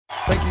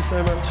Thank you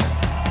so much.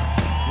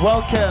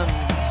 Welcome.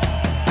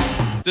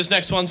 This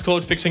next one's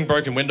called Fixing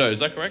Broken Windows, is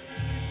that correct?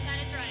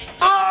 That is right.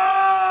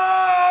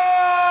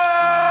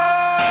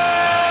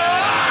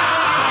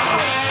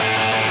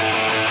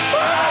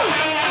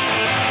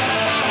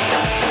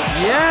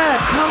 Yeah,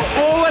 come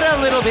forward a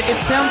little bit. It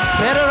sounds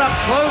better up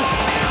close.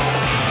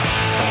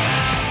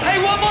 Hey,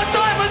 one more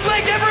time, let's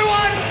make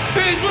everyone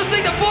who's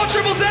listening to 4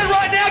 Triple Z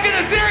right now get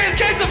a serious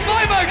case of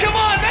FOMO. Come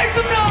on, make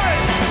some noise!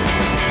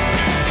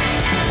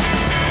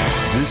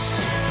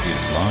 This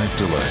is Live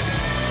Delay.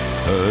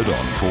 Heard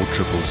on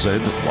 4ZZZ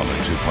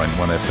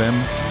 102.1 FM,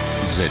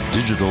 Z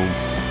Digital,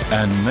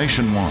 and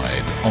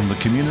nationwide on the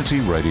Community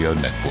Radio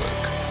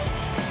Network.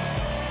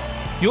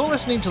 You're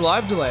listening to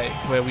Live Delay,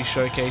 where we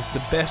showcase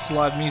the best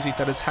live music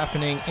that is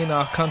happening in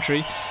our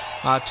country.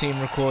 Our team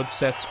records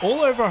sets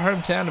all over our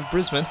hometown of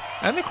Brisbane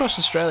and across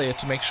Australia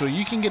to make sure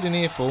you can get an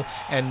earful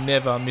and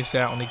never miss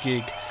out on a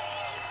gig.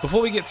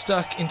 Before we get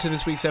stuck into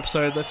this week's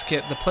episode, let's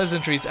get the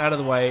pleasantries out of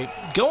the way.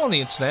 Go on the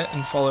internet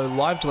and follow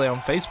Live Delay on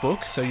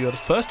Facebook so you're the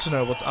first to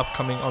know what's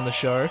upcoming on the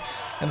show.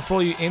 And for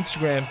all you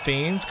Instagram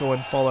fiends, go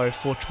and follow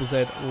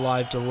 4ZZZ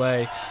Live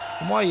Delay.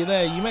 And while you're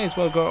there, you may as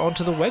well go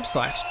onto the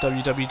website,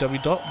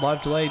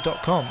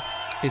 www.livedelay.com.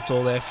 It's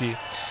all there for you.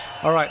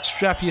 Alright,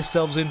 strap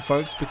yourselves in,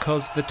 folks,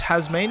 because the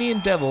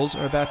Tasmanian Devils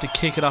are about to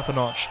kick it up a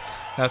notch.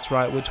 That's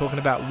right, we're talking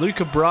about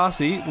Luca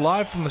Brasi,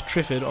 live from the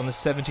Triffid on the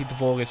 17th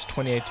of August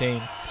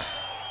 2018.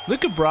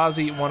 Luca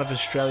Brasi, one of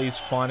Australia's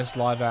finest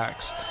live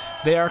acts.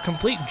 They are a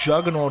complete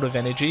juggernaut of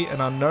energy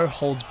and are no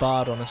holds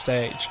barred on a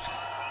stage.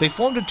 They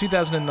formed in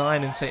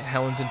 2009 in St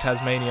Helens in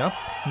Tasmania,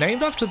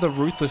 named after the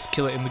ruthless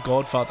killer in The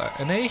Godfather,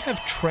 and they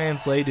have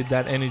translated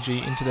that energy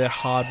into their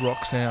hard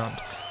rock sound.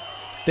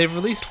 They've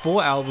released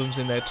 4 albums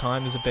in their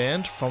time as a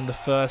band, from the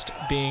first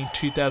being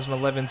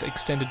 2011's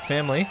Extended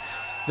Family,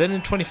 then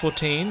in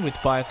 2014 with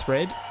By a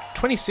Thread,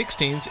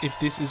 2016's If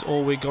This Is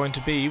All We're Going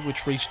to Be,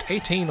 which reached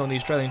 18 on the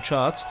Australian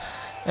charts,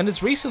 and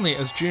as recently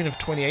as June of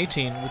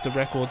 2018 with the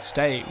record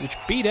Stay, which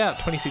beat out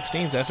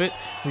 2016's effort,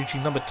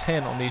 reaching number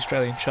 10 on the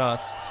Australian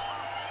charts.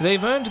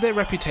 They've earned their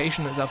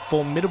reputation as a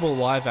formidable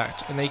live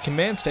act, and they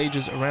command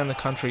stages around the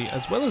country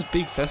as well as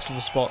big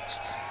festival spots.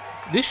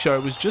 This show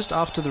was just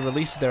after the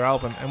release of their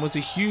album and was a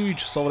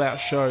huge sold-out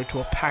show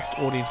to a packed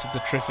audience at the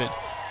Triffid.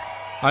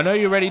 I know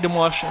you're ready to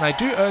mosh, and I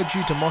do urge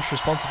you to mosh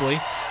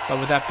responsibly, but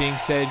with that being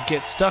said,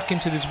 get stuck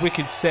into this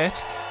wicked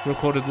set,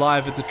 recorded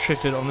live at the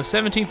Triffid on the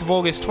 17th of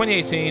August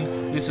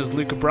 2018. This is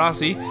Luca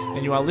Brasi,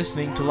 and you are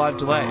listening to Live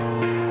Delay.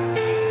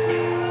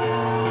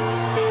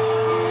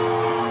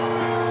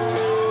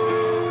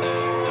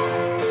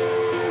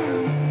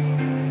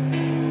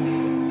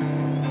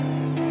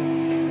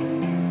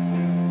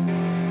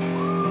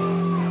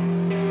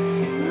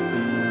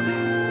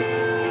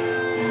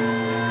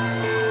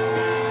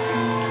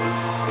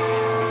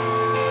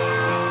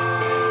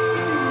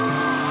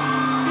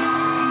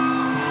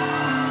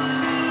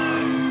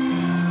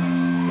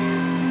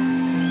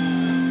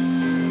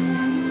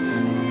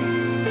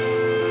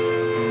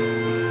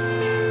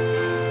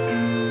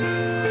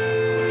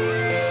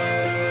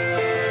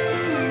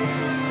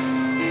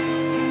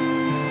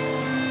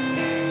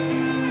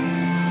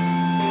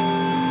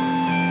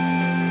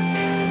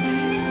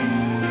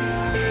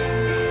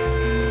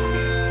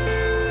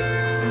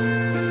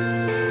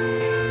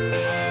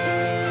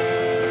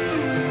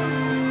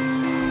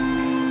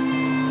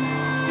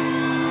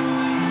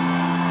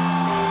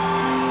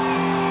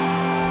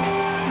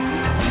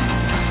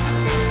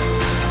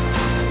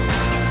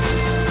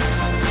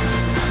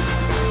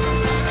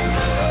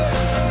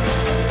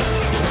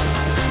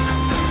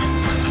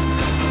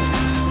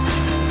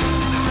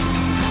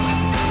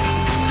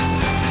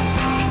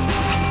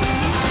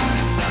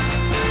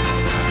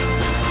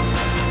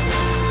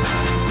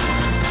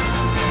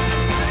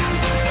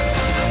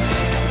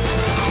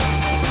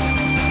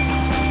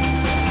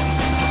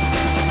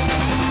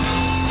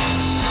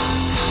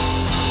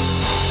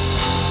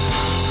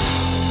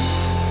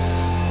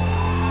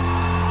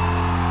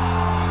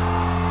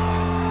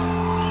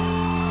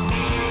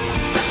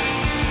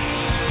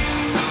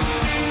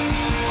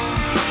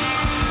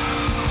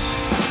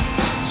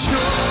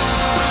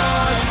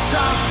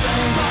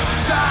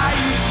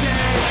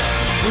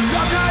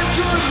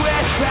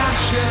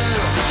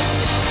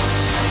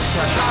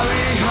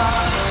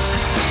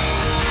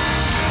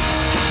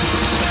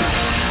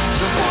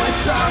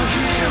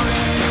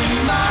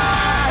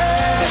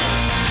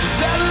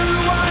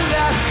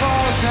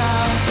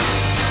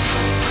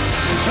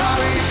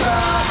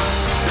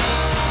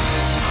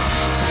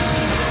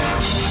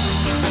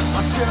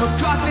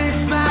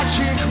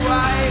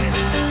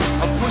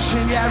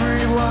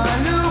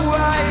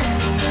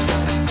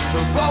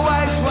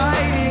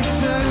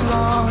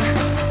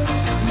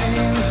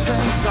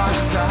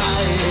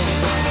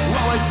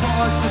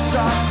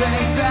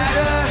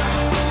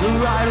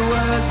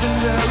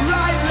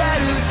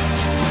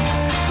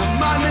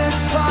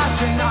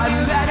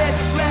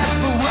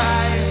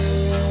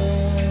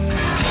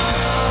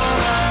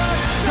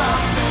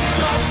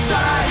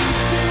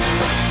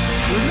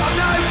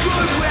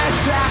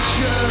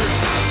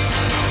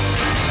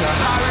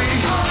 hurry.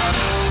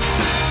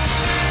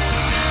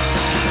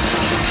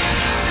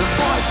 The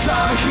voice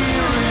I'm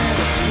hearing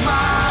in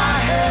my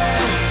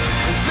head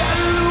is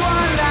never the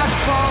one that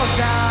falls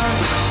down.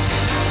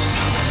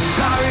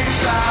 Hurry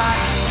back.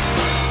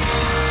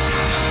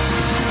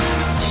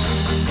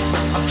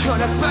 I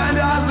could have burned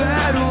a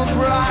little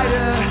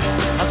brighter.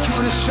 I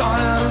could have shone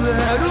a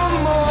little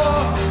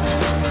more.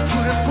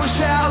 Could have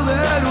pushed a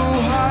little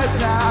hope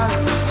out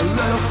a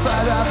little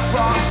further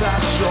from the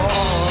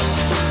shore.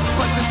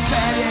 But the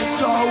sand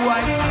is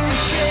always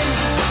sinking.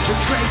 The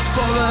creek's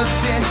full of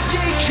this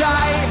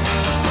decay.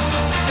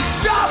 And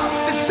stop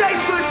the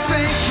senseless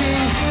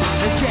thinking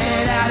and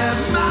get out of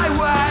my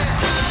way.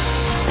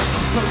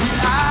 But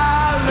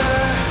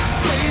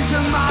reality is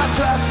a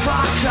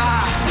motherfucker.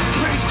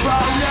 Priest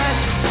bonus,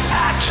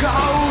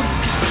 echo.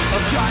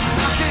 I've got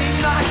nothing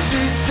nice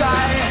to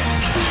say.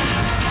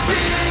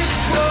 This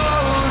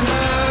road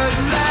hurt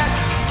less,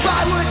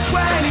 but we're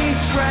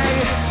 23.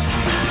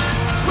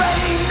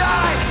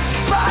 29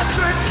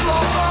 battered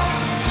floors.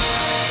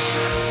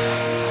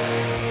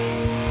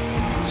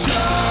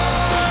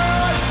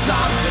 Just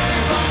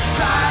something of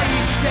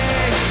safety.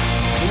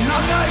 And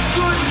I'm no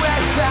good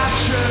without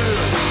you.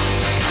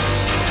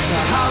 So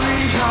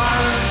hurry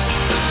home.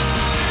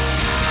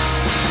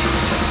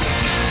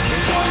 The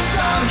voice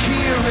I'm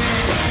hearing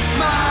in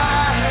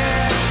my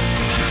head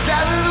is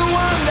never the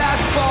one that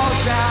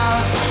falls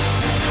out.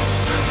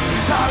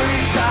 So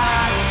hurry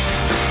back.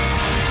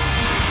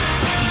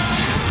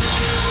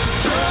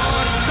 Do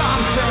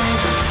something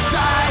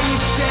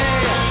safety.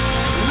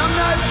 And I'm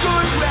no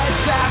good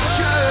without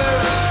you.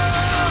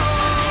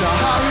 So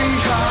hurry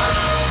home.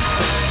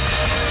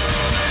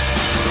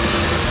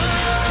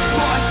 The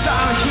voice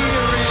I'm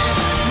hearing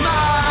in my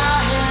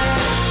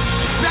head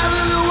is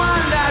never the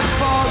one that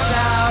falls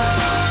out.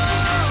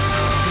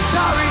 So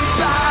hurry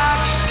back.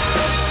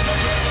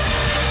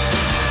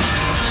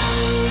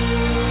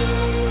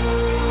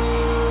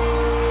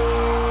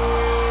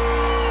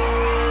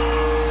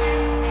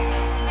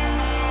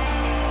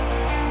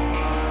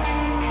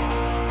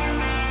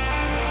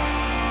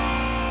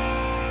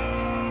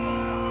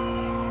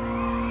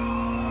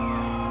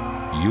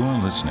 You're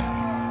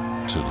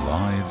listening to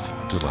Live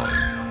Delay.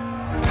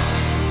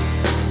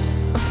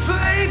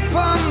 Sleep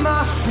on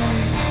my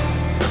feet.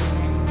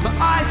 My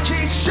eyes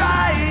keep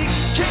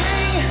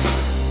shaking,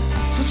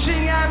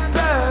 switching and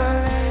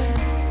burning.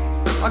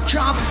 I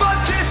can't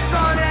focus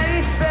on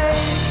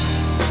anything.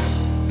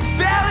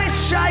 Barely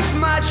shake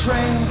my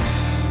dreams.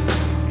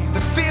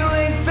 The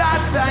feeling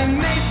that they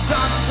mean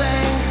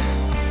something.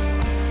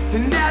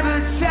 Can never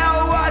tell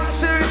what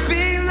to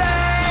believe.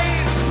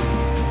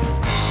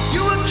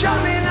 You were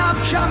coming up,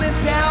 coming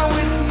down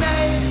with me.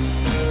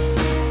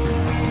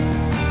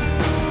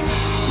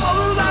 All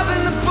the love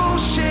and the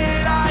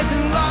bullshit, highs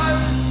and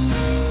lows.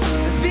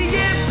 The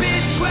in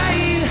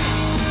between,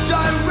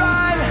 don't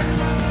run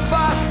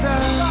faster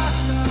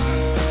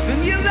than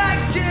your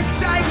legs can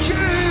take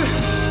you.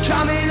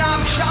 Coming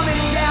up,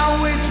 coming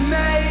down with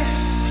me.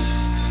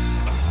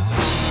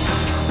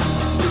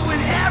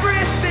 Doing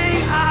everything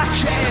I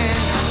can.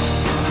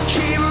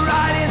 Keep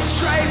riding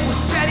straight with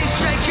steady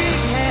shaking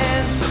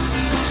hands.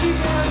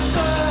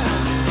 Together,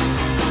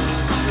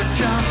 I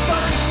can't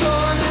focus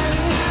on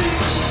anything.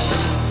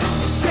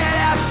 Sit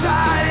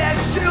outside, it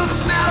still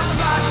smells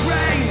like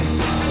rain.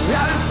 I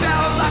haven't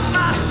felt like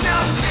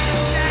myself in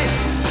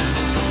days.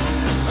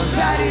 I've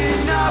had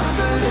enough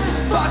of this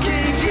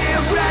fucking year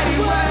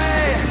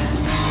anyway.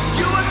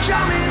 You were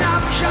coming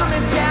up,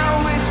 coming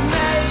down with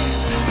me.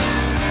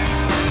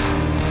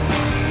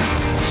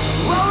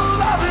 All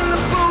love and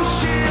the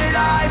bullshit,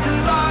 highs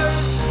and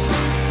lows.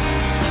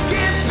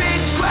 In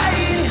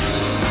between,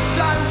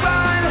 don't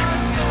run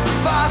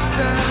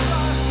faster.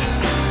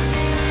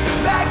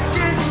 Legs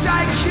can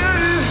take you.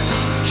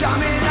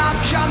 Coming up,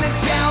 coming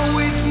down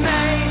with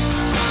me.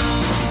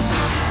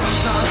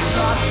 Sometimes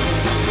nothing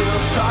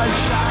feels so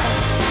shy,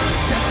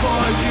 except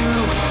for you.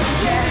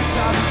 Get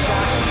up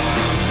tight.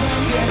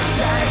 You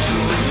said you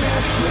would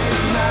mess with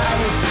me.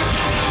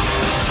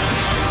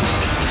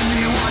 Give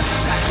me 1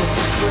 second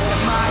to clear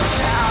my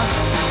doubt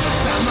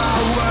about my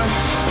worth,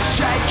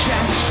 shake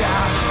and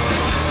shout.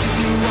 Just give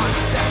me 1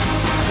 second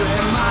to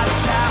clear my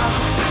doubt.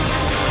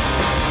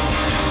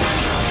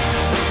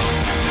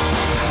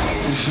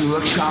 You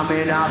were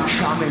coming up,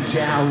 coming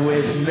down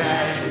with me.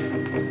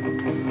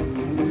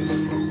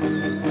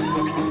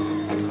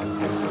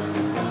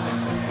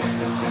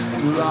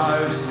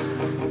 Lows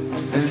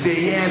and the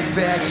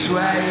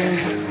in-between.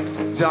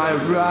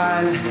 Don't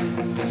run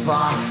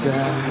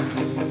faster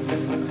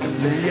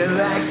than your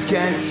legs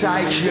can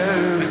take you.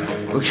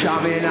 We're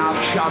coming up,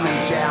 coming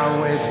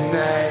down with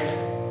me.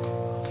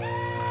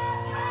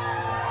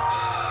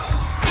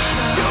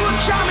 You were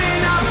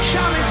coming up,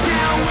 coming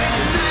down with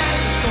me.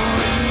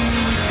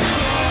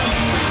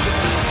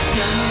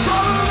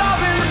 All the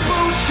love and the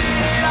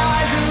bullshit,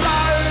 highs and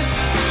lows.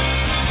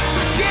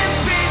 In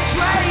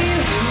between,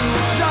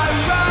 don't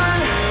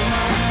run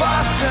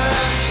faster.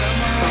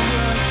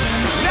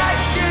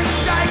 Legs can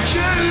take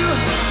you.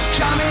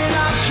 Coming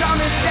up,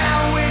 coming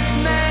down with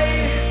me.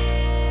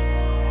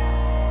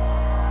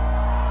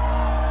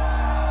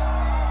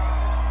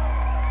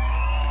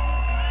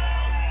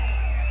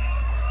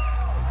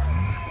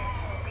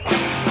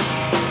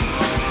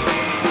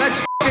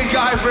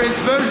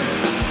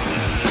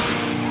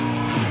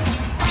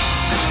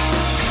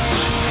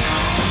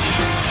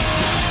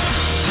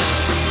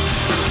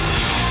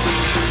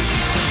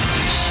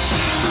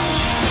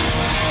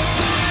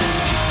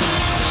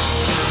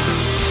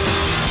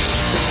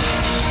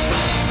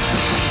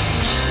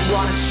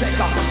 Shake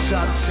off the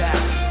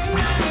subtext.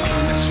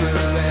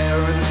 Literally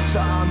there in the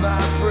summer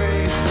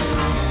breeze.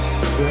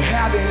 We're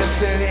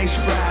happiness in each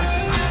breath.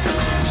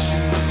 Push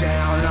you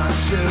down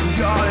onto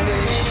your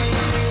knees.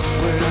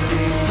 We'll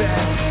need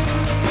this.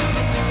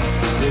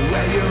 The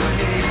way you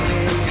need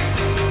me.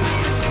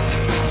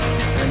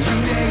 And you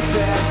need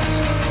this.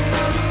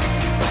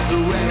 The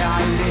way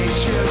I need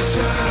you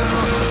to.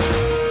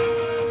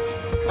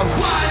 I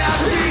wanna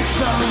be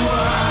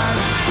someone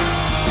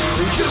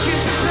you can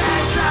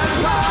depend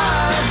upon.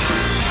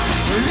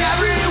 When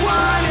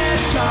everyone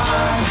is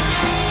gone,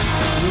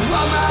 you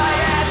hold my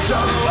hand so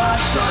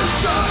hard, so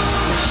strong.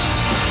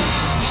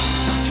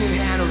 Can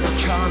handle the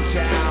calm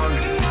down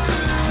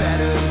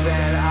better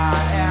than I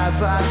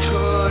ever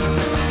could.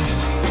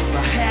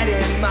 My head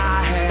in my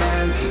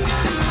hands,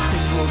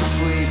 think we'll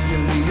sleep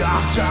in the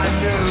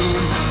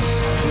afternoon.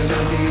 When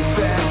I need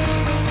this,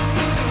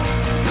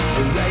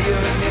 the way you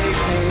need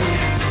me,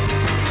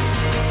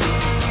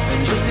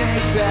 and you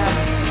need this,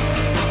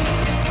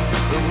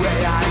 the way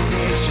I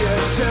need you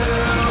to.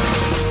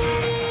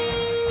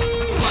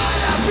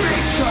 Wanna be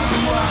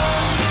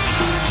someone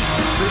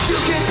that you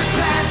can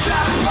depend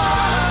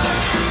upon.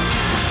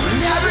 When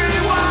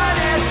everyone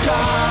is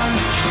gone,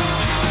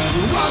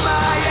 you hold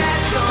my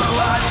hand so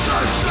hard, so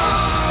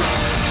strong.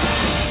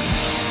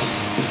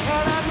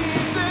 And I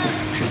need this,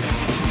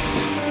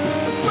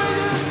 the way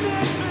you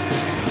need me,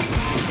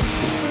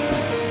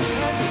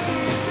 and you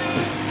need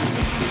this.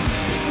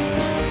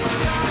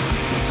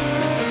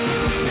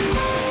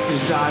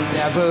 'Cause I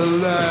never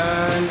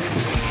learned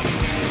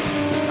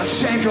a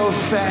single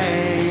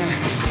thing.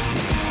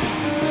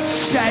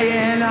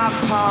 Staying up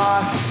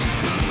past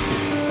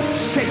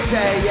 6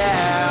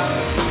 a.m.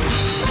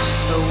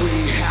 We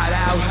had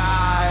our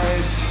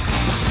highs,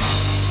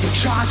 you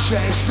can't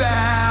change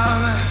them.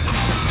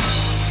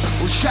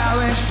 We'll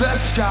challenge the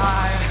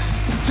sky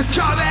to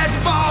come and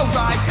fall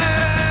right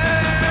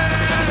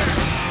in.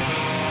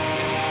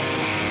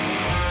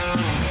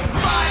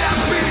 Might I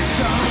be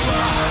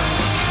someone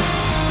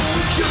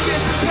you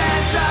can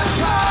depend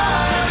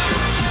upon.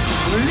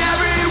 When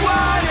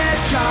everyone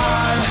is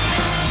gone,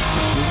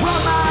 you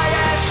hold my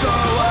hand so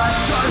hard,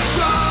 so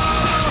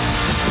strong.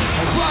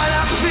 I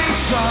wanna be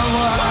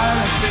someone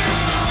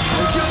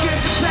you can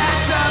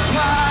depend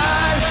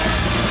upon.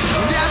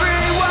 When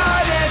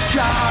everyone is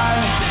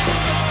gone,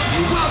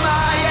 you hold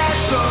my hand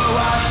so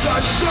hard, so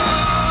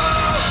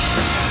strong.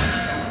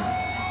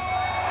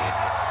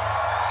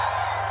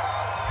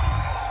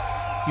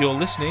 You're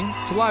listening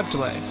to Live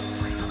Delay.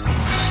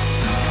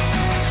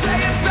 Say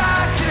it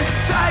back and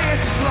say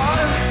it slow.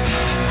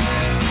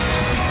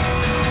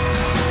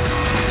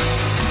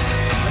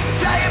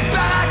 Say it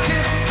back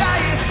and say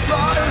it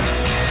slow.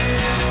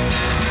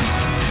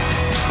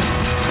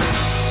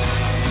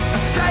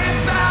 Say it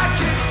back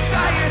and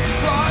say it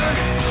slow.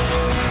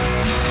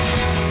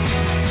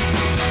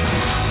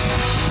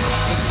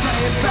 Say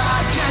it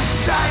back and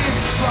say it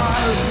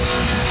slow.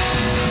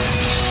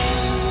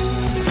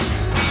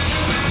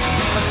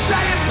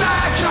 Say it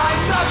back,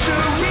 I'd love to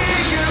hear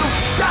you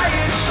say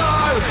it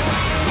slow.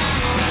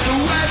 The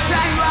words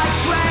hang like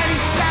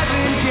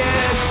 27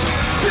 years.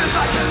 Feels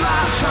like a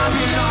lifetime,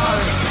 you know.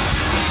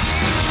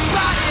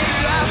 But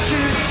enough to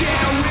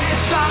deal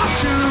with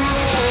after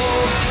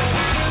all.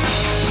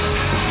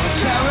 I'm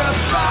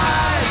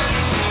terrified.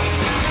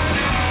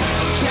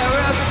 I'm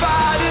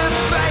terrified of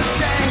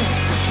facing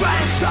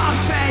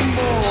 20-something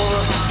more.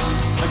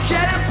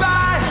 Getting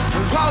by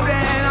and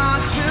holding on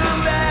to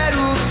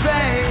little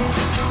things.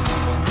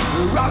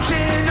 We're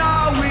rotting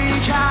all we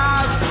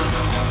have.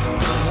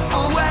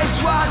 Always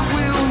what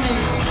we'll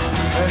need.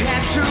 A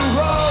hand to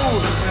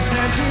hold, a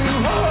hand to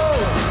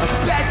hold. A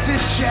bed to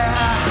share,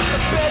 a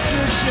bed to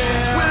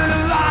share. With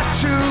a lot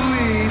to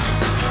leave.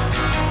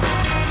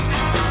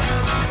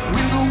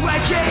 With the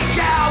waking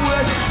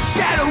hours,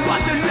 scared of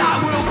what the night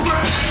will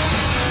bring.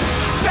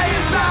 Say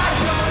it back,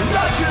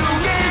 love to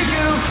hear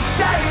you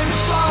say it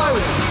slow.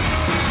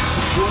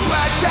 The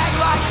words take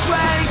like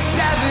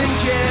 27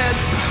 years.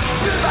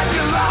 Feels like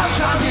a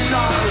lifetime, you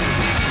know.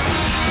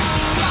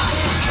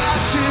 Not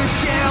to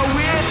deal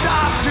with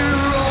after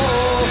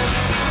all.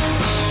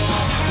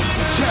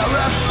 I'm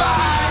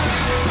terrified.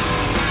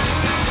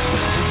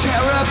 I'm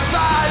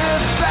terrified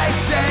of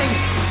facing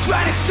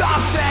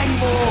 20-something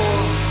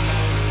more.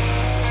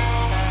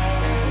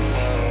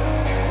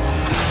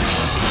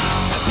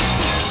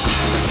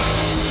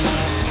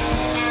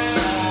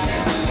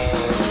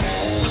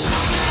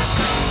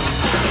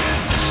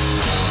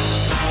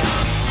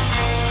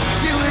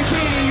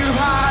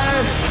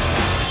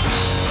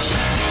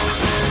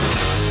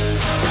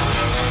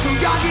 So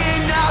young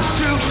enough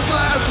to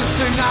flirt with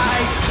the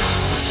night.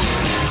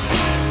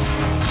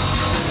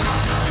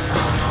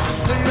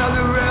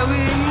 Another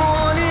early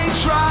morning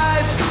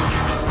drive.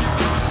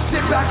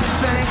 Sit back and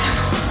think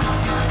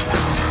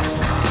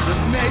that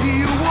maybe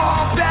you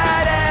won't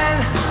bet in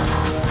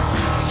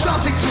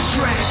something to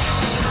drink.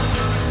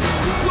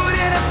 It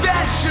wouldn't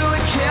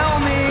eventually kill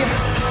me.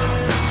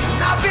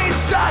 Not be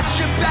such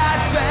a bad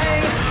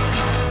thing.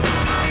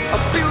 A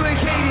feeling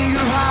hating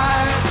your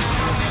heart.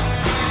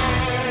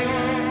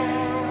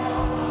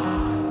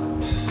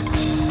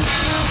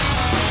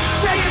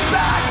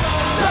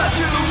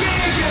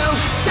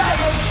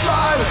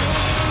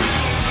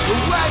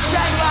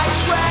 take like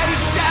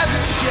 27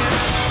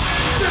 years.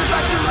 Feels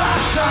like the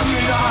last time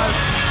you know.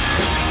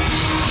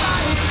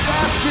 I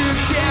have to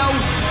deal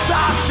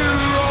after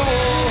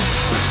all.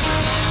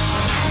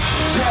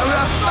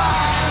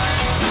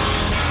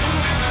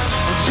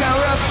 I'm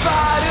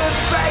terrified of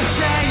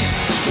facing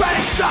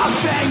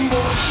 20-something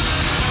more.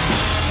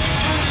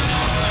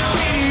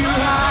 Hitting you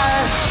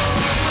high.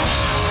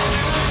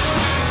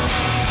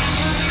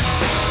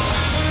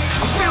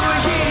 I feel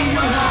like hitting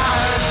you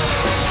high.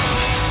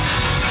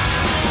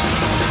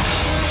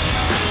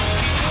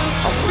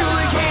 I feel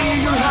like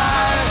hitting you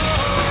high.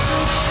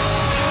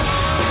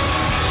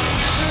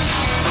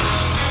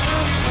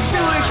 I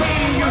feel like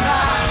hitting you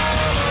high.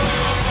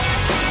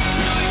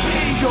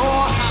 Hitting your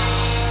high.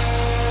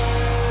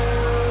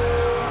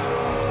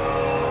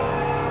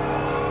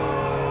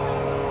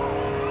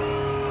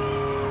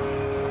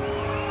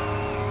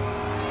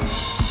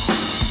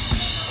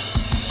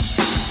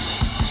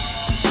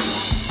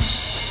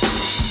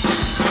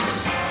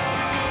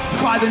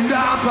 By the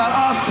number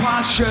of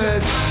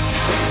punctures,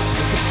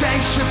 the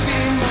saints should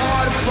be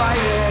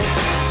mortified.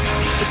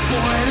 It's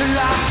more than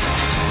enough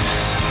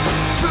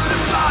for the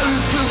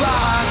both of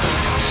us.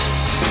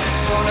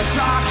 On a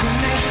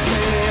darkening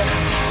sea,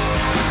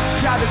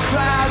 gather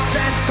clouds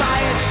and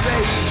tired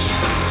speech.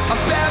 A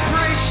fair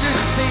breach to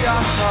see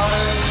us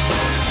home.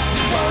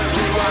 Won't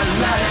we won't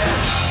let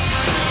it.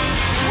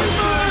 We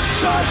move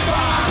so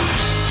fast.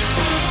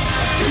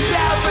 We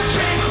never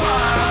keep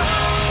up.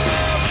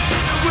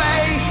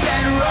 Race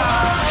and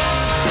run.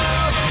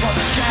 What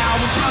the scout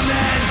was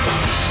running.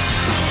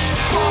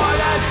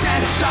 Borders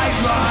and state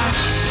line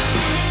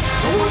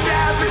will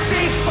never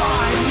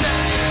define me.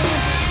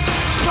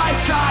 This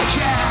place I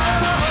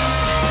can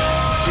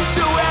is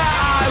where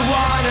I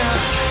wanna.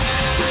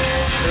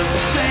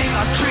 Everything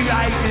I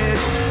create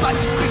is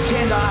basically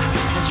tinder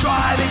and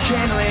try the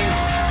kindling.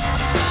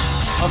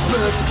 A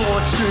first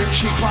sport to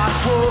keep us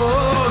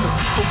warm.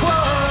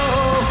 Whoa.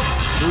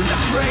 In the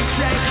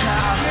freezing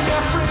house,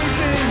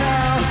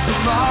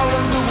 some all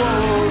on the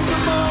walls,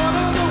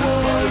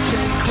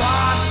 broken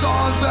glass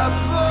on the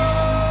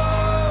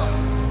floor.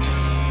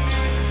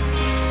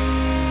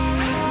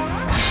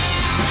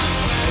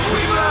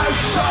 We move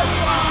so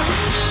far,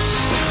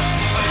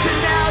 to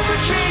never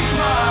keep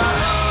up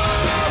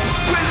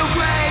with the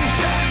waves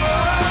and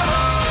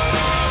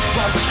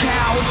but the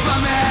cows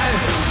lament,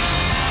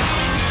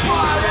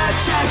 what a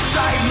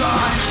sight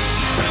line.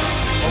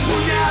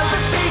 Will never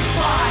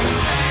define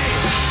me.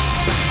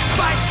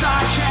 Place I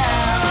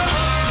can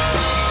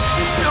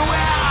is the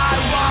way I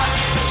want.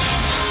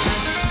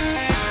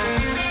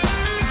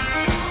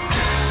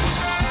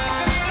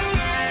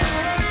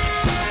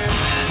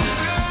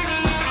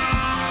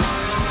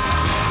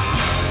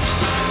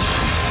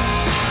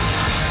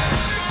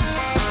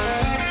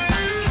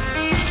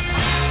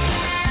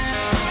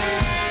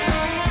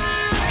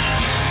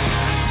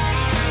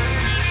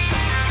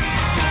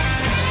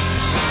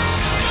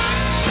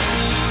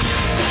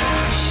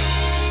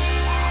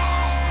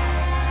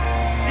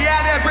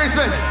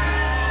 Brisbane.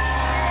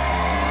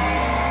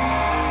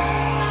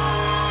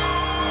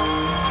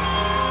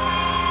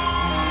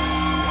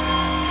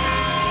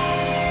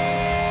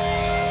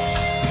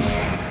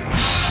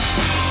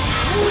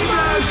 We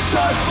go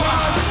so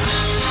far,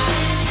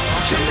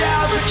 can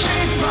never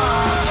keep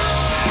up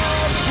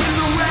with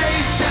the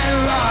race and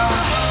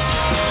rust.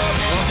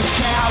 This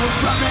cow is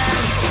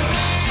running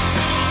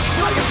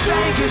like a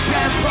fingers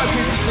and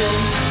broken spin,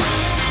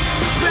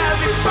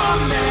 moving from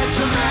man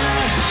to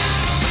man.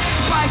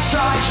 Place I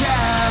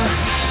can,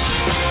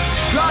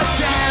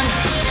 goddamn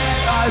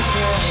it, I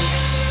feel.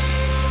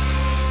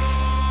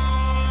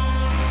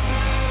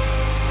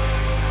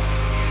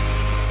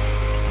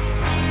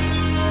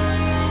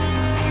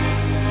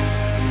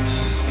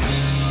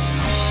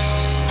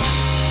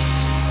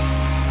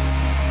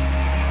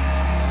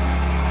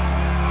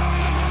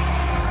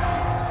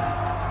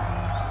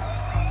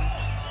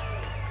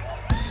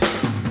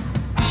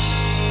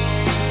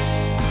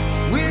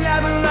 We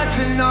never learned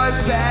to know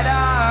better.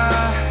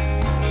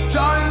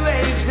 Don't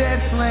leave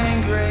this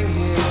lingering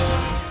here,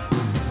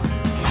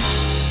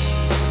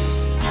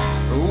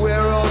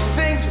 where all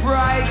things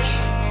break,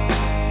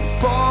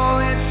 fall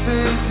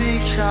into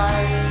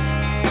decay.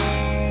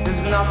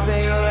 There's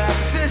nothing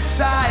left to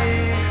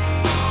say.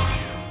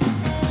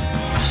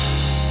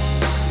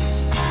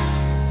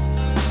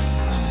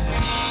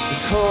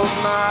 Just hold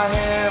my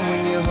hand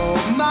when you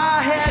hold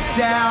my head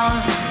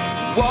down.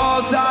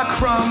 Walls are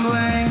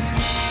crumbling,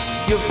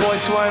 your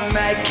voice won't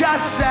make a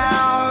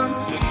sound.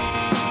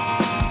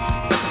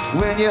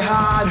 When your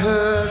heart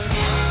hurts,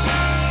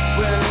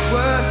 when it's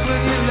worse,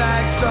 when your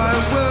legs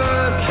don't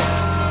work,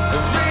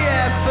 every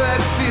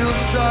effort feels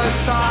so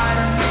tired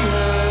and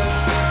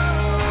rehearsed,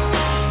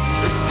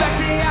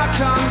 expecting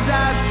outcomes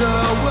as the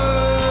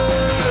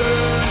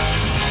worst.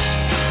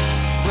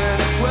 When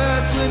it's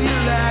worse, when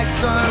your legs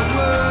don't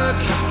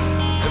work,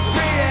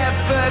 every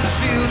effort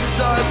feels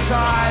so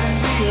tired and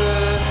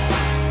rehearsed.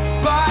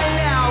 By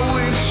now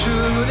we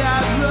should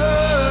have learned.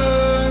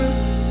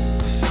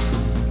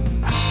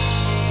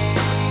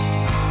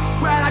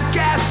 When I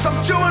guess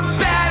doing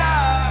better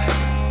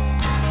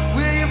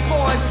with your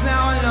voice.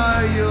 Now I know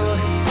you're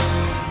here.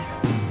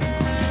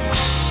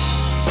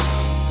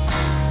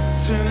 There's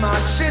too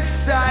much at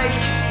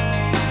stake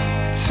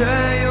to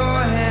turn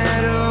your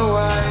head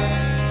away.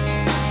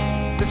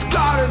 There's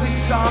gotta be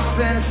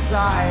something to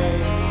say.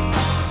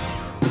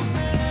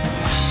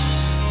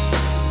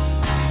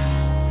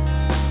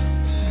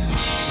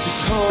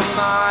 Just hold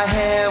my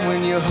hand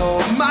when you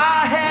hold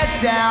my head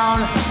down,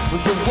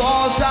 when the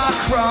walls are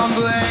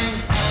crumbling,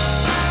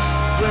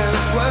 when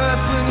it's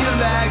worse when your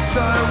legs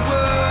don't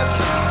work.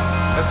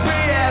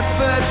 Every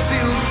effort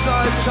feels so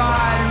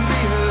tired and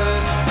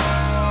rehearsed,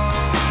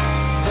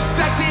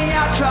 expecting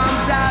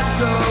outcomes as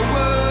the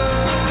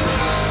worst.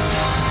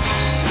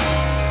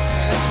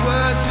 And it's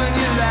worse when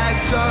your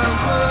legs don't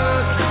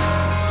work.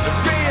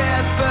 Every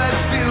effort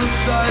feels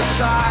so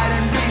tired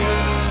and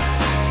rehearsed.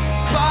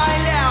 By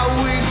now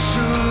we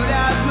should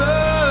have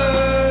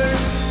learned.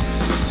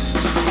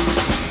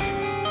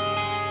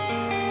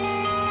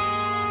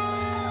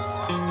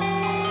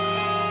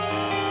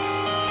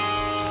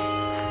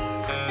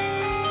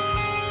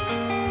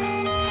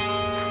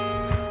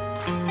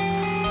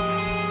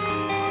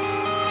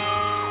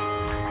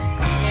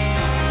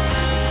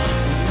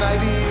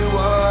 Maybe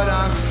what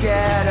I'm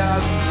scared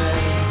of me.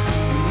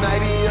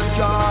 Maybe I've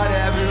got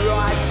every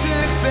right to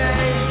be.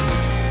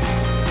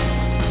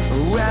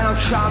 When I'm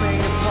coming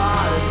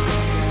apart of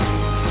these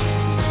things.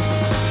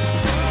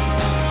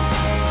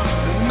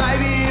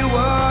 Maybe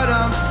what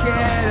I'm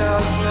scared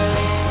of me.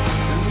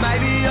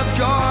 Maybe I've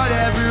got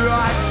every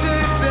right to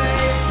be.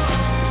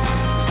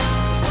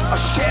 Oh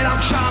shit,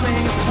 I'm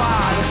coming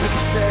apart of the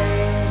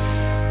seams.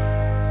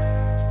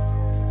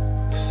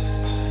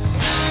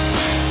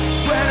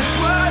 When it's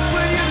worse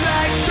when your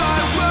legs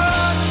don't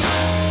work.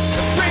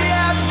 Every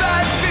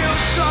effort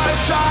feels so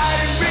tired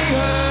and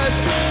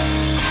rehearsed,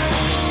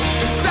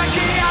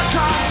 expecting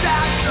outcomes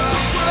as the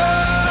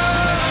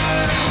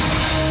worst.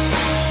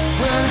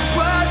 When it's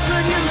worse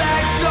when your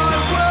legs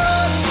don't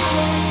work.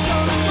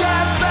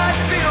 Effort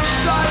feels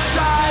so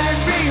tired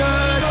and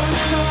rehearsed.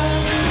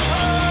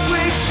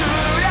 We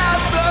should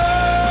have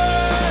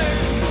learned.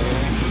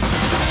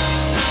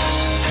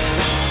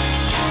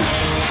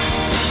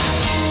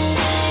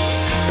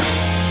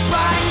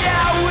 By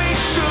now we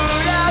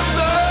should have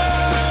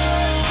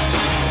learned.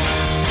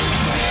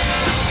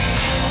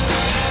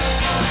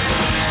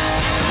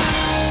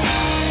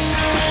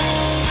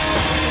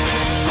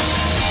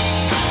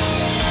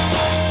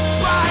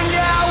 By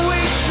now we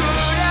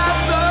should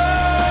have learned.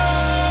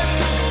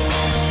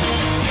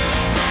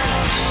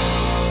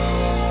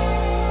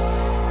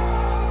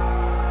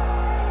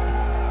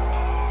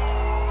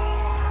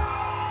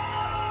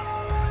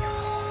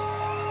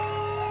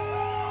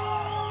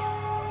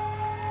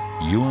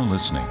 You are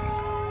listening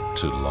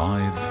to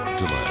Live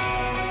Delay.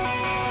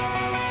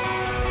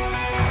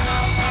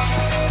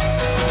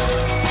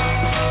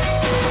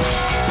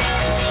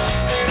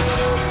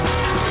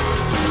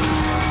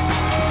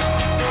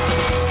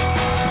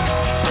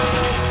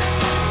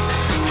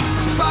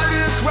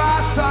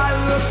 Photographs, I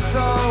look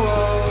so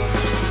old.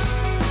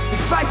 The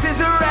faces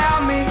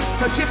around me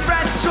tell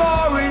different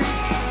stories.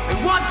 They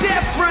want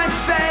different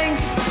things.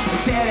 I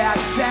did at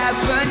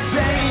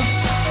 17.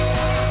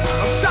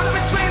 I'm stuck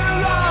between the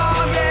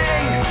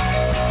longing,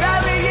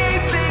 early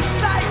evenings,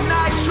 late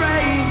night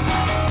trains,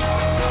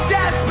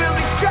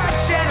 desperately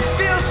stretching to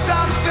feel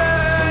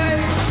something.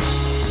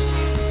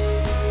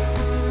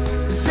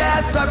 'Cause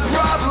there's no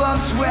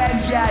problems when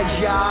you're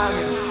young.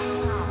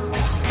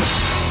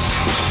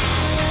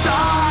 'Cause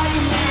I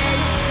need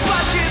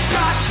what you've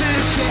got to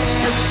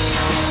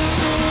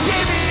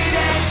give it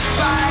its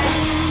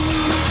space.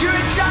 You're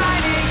a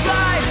shining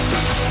light,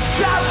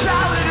 the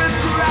palette of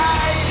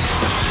grey.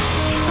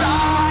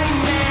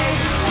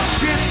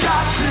 You've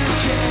got to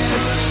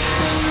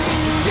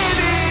give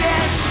it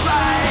its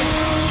space.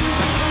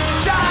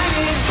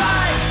 Shining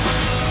light,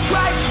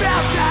 always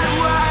felt that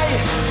way.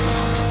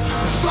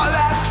 Slow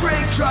that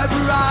creek drove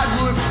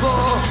Hardwood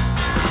for.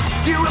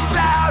 You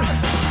about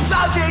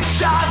love each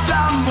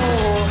other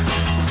more.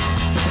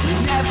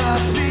 You'll never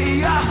be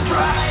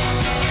afraid.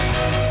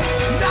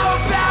 Know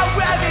about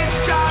where this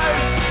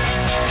goes.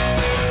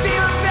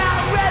 Feel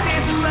about where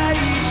this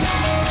leads.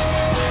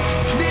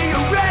 Need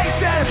a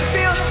reason to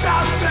feel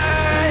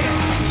something.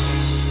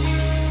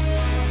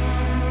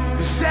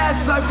 'Cause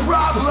there's no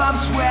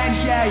problems when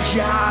you're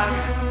young.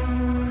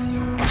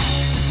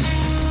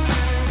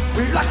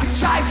 We'd like to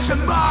chase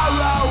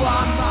tomorrow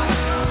on my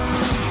tongue.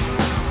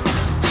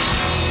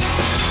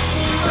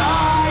 'Cause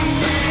I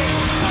need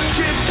what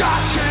you've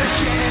got to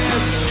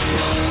give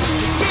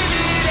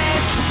it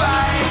its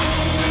space.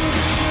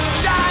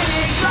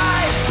 Shining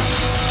light,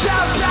 the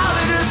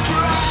palette of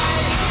grey.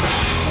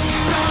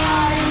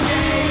 I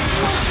need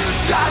what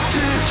you've got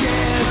to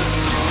give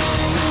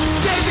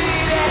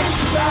it its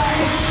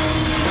space.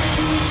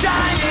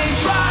 Shining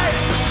bright,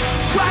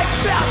 always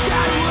felt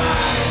that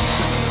way.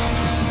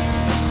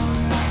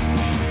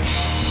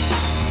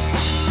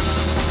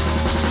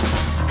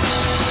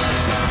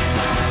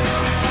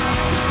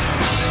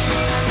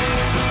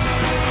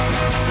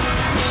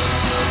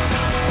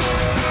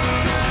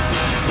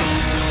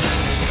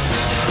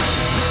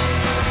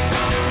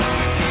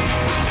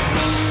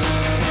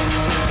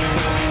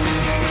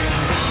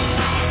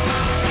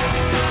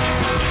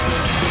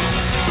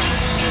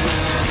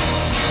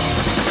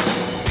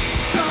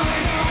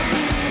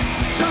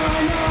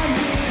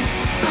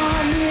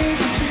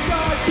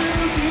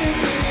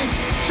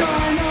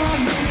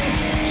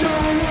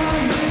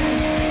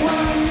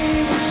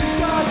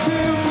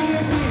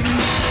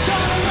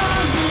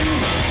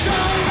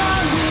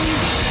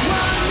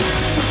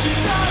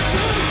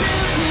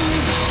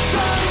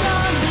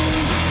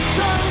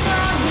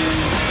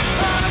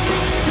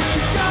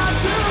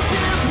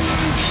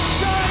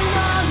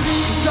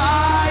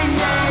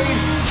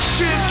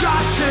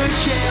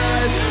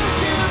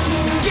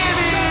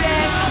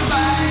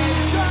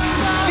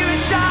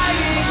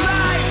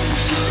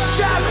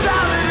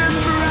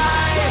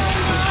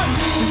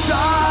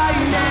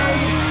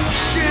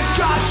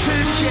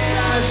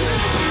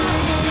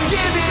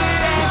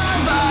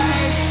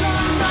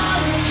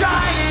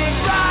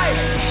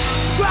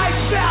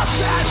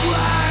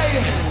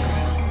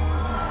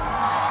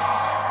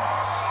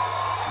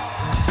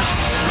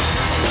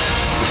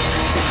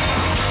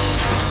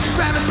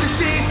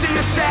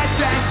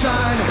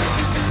 reason.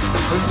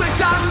 At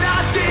least I'm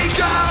not the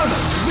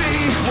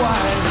only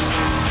one.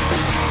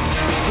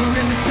 We're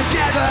in this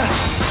together.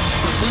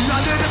 We're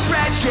under the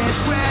branches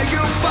where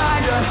you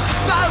find us.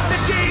 Both the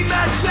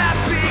demons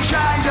left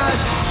behind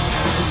us.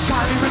 It's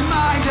time to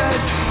remind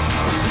us.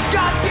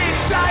 Got this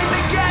time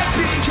to get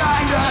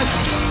behind us.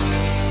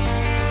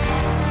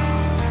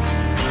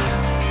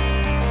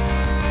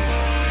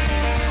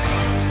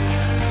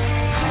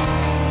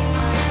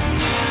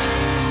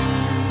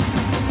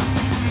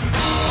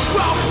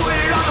 Well, put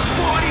it on the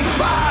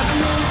 45.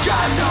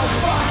 Got no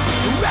fun.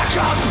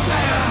 Record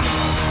player.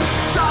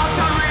 Songs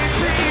are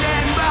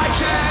repeating my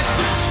head.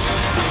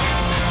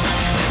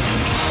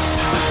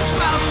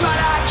 Bounce what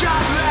I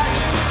got left.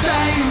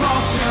 Same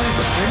old feeling.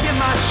 And in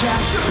my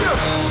chest.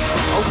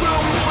 A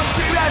room full of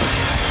screaming.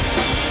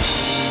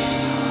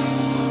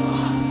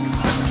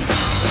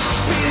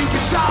 Speeding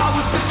guitar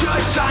with the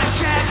good times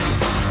hits.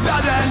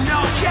 Another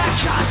Nokia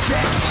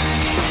contact.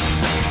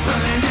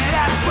 Burning it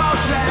at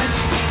both ends.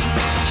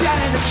 Again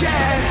and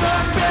again.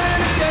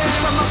 Set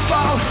from my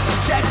phone,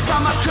 set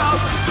from my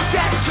coat,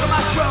 set to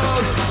my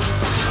throat.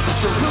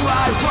 So who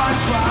I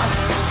once was.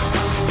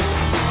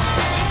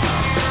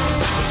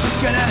 It's just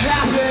gonna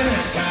happen.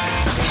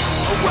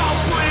 I won't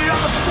put it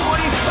on the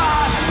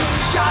 45.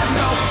 Got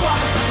no fun,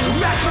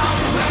 record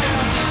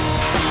player.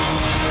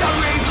 The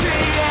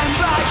repeat and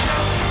back.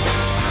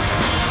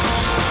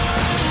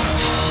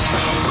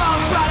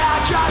 Bounce what I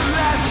got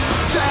left.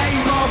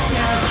 Same old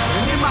fear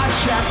in my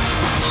chest.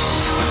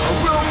 A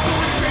room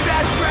full of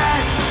screaming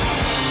friends.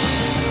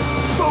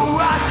 Full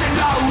hearts and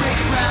no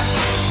regret.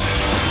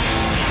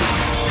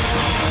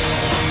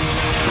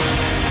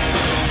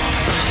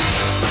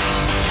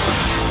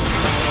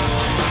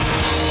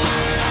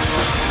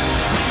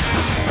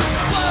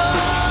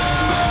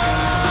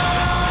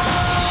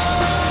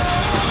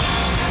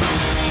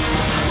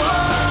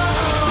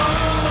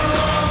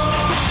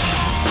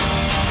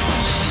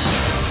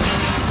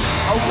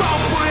 A roll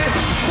with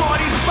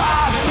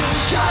 45.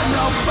 Got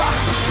no fuck.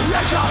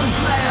 Record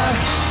player.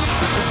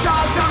 The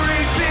songs are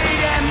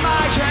repeating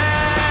my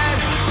head.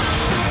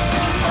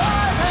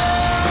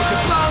 The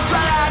bones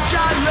that I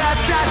got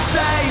left, that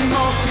same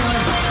old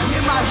feeling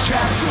in my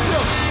chest.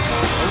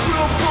 A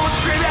room full of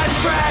screaming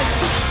friends.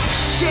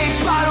 Deep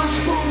bottles,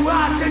 full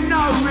hearts and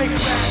no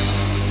regret.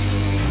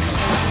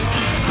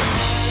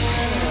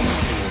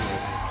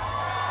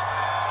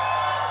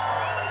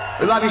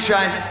 We love you,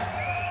 Shane.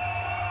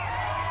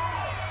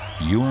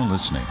 You are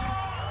listening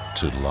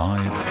to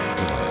Live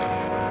Delay.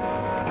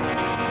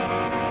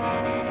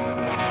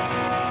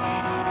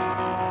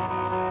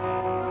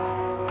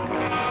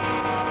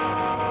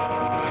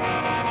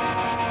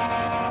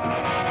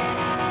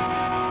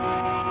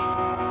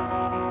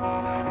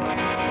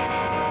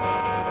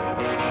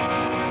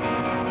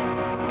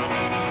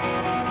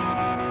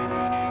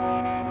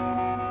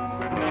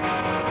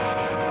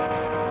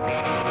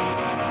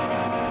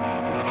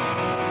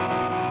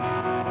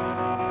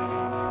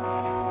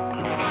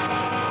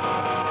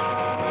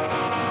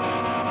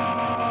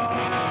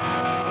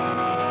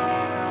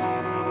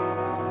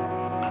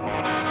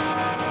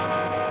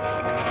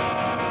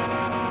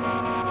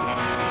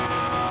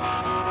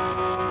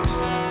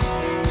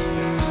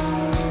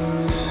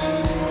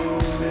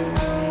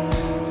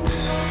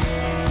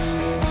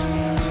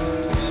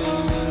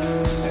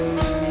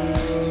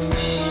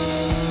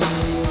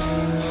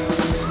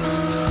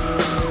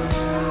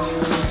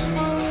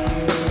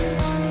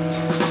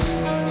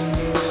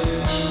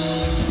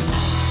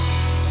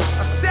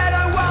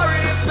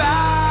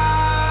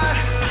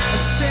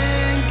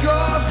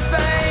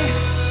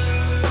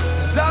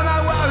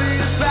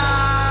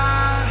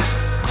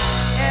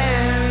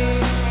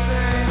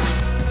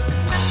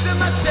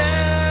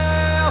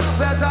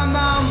 As I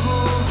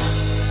mumble,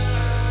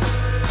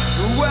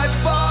 the words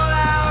fall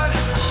out.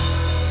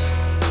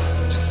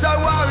 Just so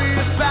worried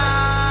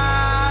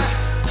about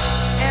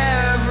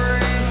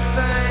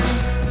everything.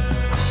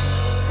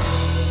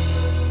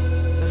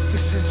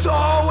 This is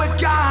all we're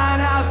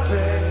gonna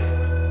be.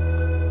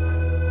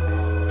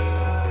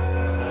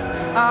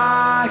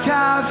 I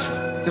have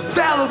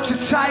developed a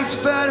taste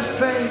for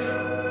defeat.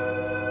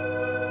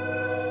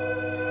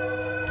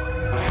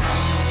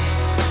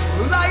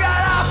 Like I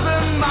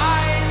often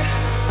mind.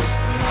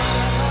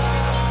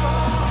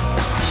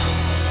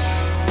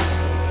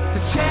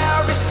 Tear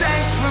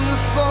everything from the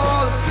fall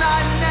that's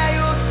not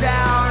nailed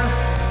down.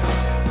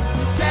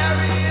 To tear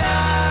it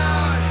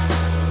out,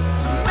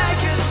 to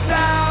make a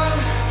sound,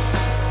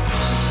 to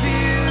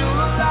feel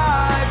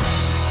alive.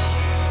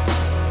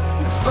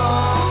 If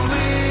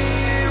only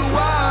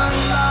one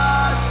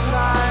last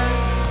time.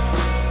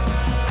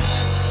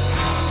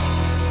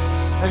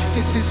 If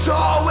this is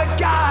all we're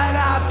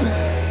gonna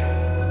be.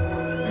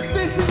 If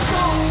this is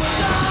all we're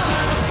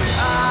gonna be.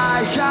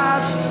 I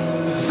have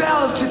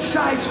developed a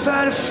taste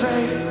for the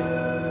fate.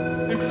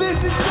 If this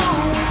is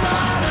all we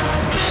gotta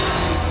be,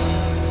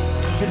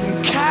 then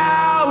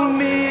count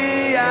me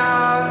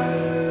out.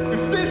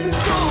 If this is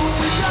all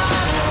we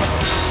gotta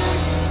be,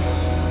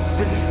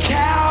 then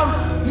count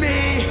me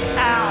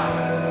out.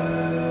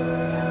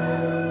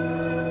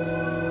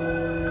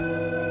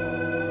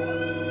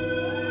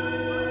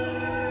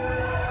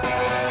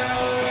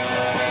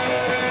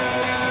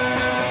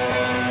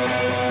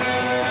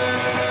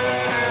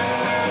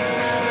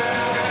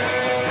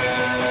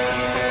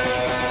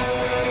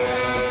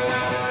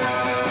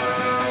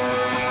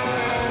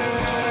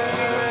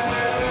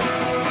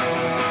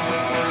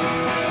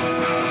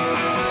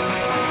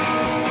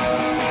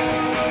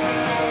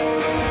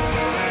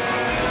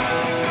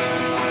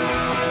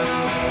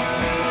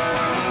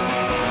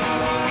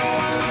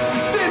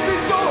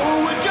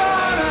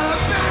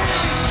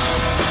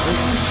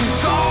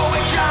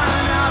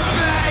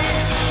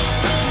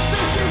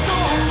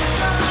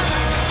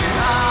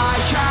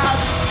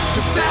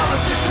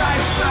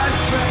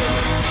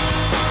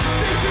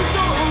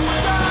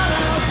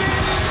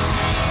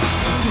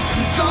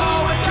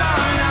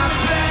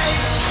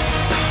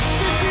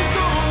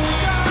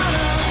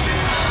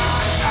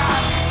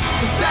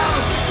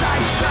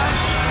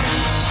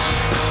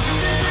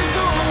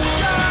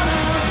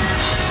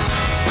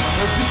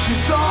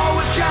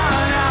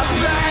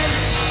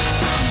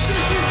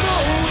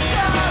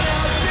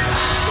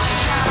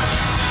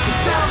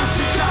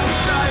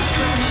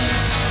 friend.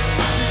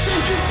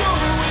 This is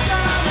all we're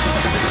gonna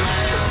be.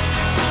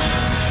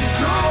 This is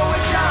all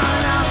we're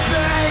gonna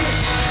be.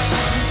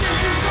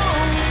 This is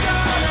all we're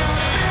gonna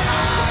be.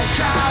 I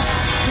have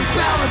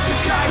developed a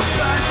taste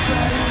for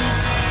fame.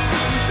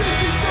 This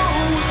is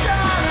all we're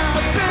gonna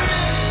be.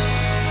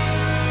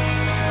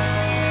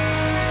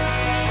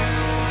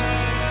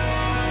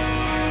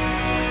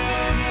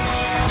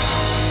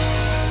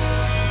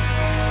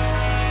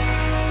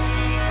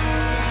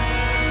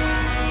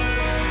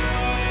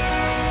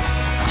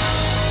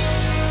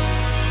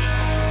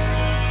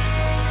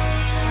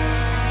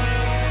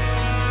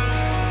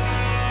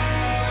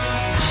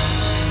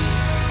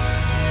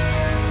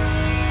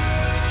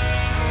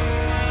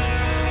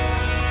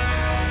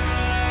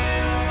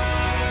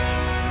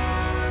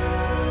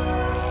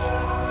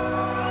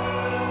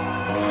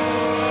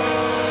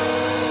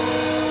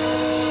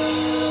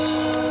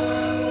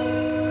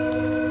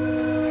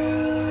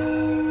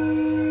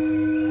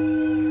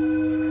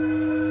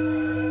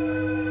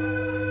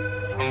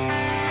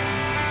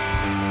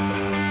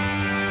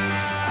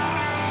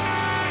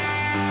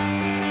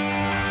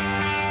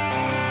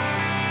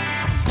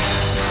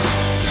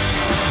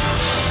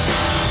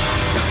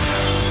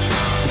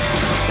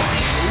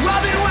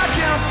 I've been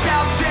working on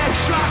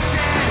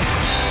self-destructing,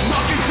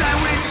 walking time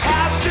with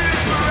how to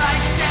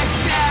break this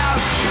down.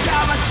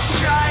 How much is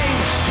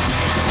strange,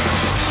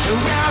 and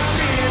where I'm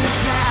feeling this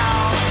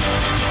now.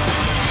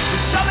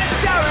 There's something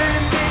staring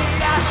at me,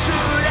 I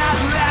should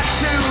have left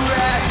to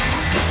rest.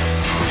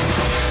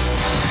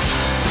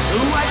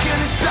 Waking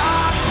this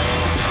up,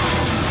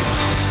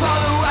 it's for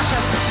the worst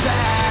I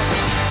suspect.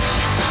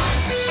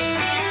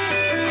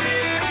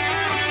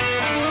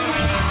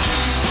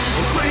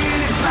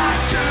 Bringing it back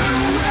to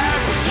where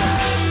it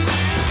began.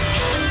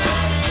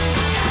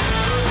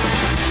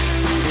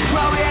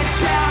 Probably had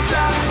sound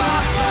of my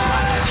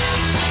fire.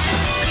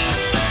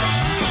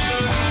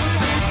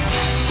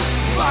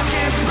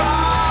 Fucking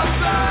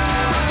problem.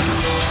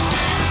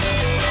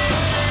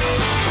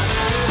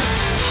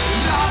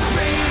 Not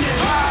bringing it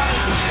hard.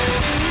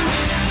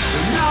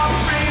 Not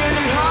bringing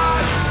it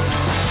hard.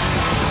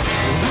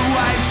 The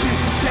waves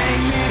used to sing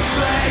me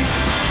slave.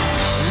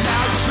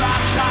 Now it's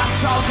like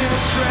assholes in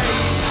the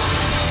street.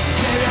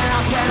 Getting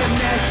up and a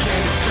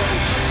missing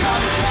feet. I've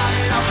been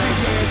counting up for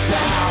years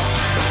now.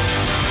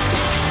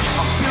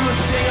 I feel the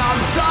sting of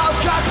the soul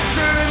cuts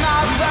through my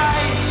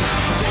veins.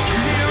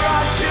 Near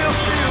I still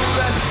feel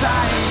the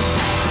same.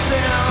 It's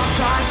been a long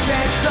time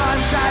since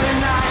sun's had a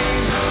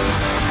name.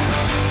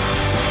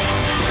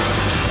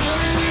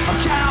 I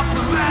cannot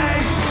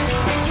believe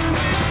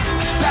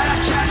that I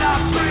cannot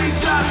breathe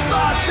the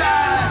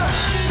further.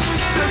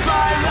 Cause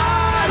my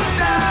life's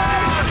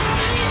there.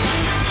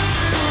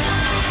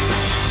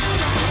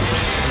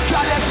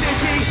 Got a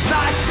busy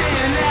nights in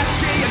an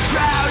empty and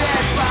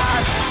crowded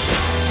bus.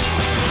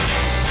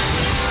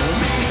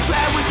 Mixing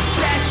sweat with the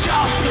stench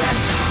of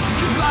bliss.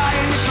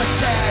 Lying if I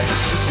said,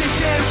 this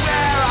isn't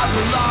where I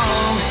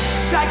belong.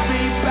 Take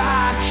me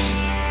back.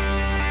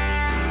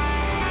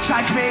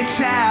 Take me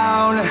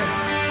down.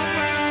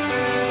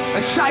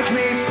 And take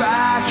me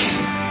back.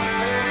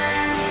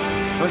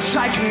 Or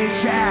take me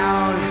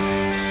down.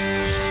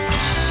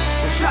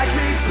 Take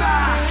me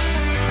back.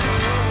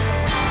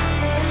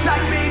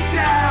 Take me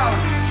down.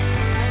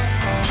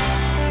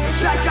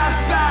 Take us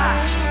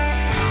back.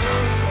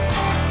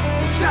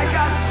 Take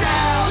us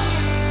down.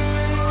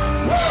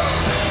 Woo!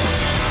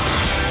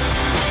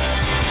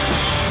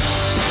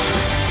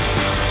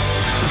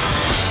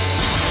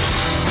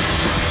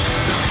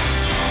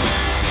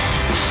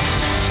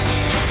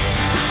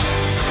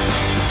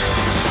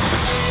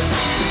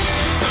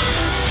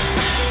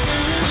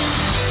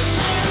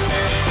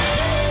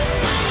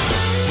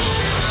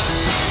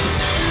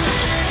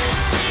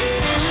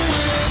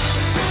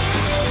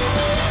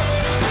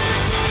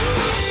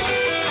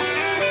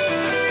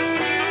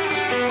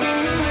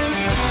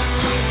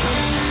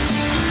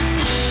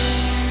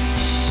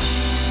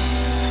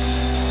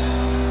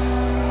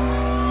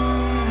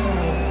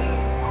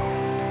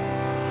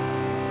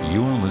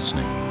 You are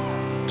listening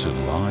to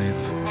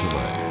Live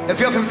Delay. If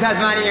you're from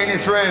Tasmania in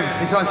this room,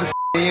 this one's for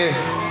you.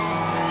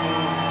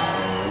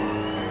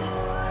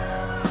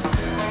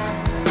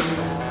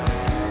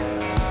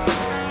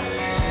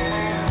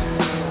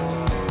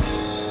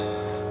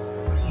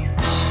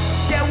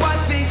 Let's get one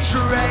thing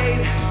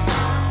straight.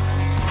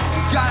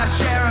 We gotta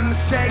share our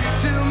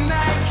mistakes to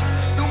make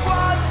the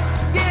ones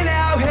in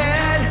our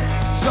head.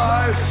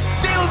 So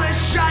feel the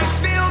shake,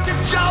 feel the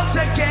jolt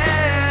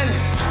again.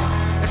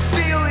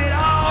 Feel it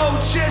all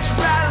just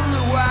rattle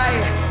away.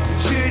 The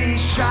duty,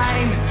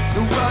 shame,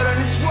 the world on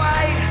its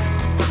weight.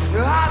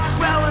 The heart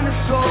swelling the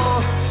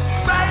sore,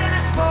 fading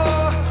its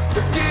poor.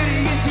 The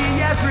beauty in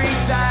the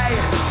everyday.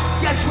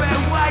 Yes, we're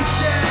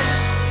wasted.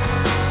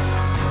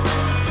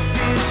 This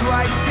is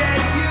wasted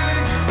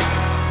youth.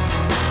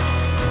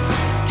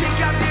 Kick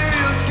up your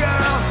heels,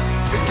 girl.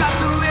 We got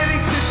to living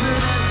to do.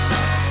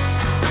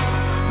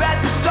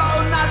 Let the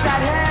soul, not that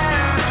hair.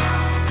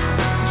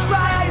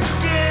 Dry out your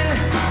skin.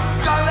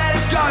 Don't let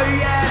it go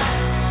yet.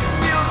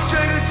 Feels too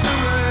good to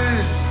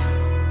lose.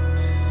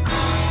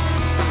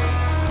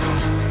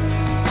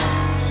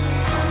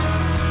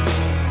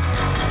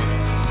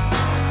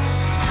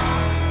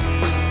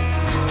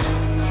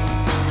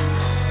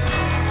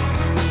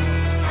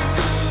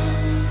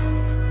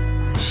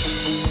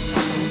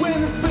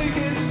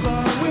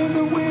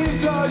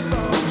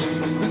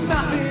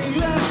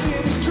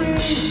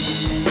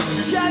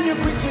 And you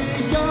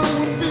quickly go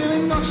with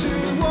feeling not sure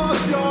what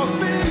your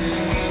feet.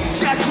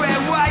 Just where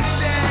I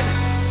said,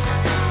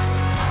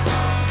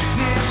 this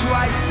is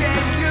why I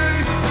said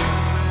youth.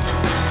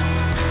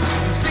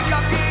 Stick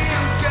up your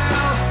heels,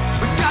 girl,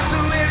 we got to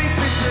live it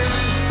to do.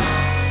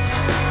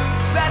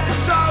 Let the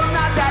soul,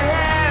 not that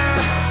hair.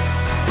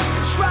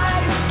 Try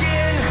your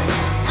skin,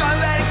 don't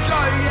let it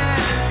go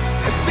yet.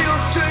 It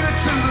feels too good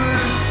to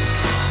lose.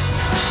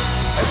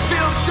 It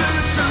feels too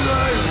good to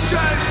lose. Too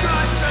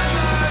good to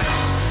lose.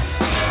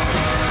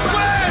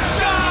 We're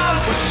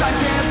just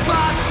trying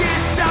fast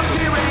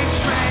disappearing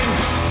train.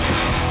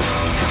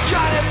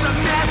 Got it from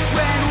mess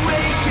when we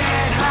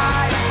can't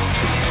hide.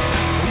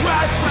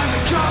 Worse when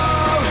the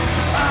cold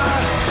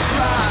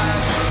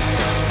arrives.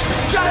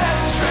 Don't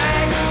have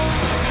strength.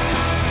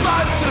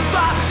 Both of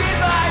us in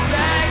my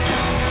legs.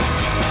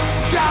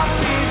 Got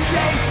peace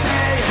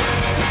easy.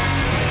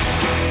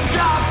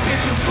 Not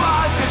if it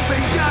wasn't for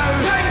you.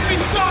 Take me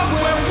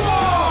somewhere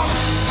warm.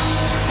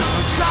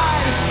 I'm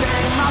trying to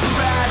save my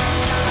breath.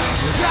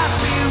 That's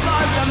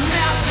below the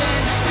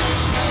mountain.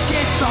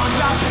 It's on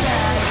the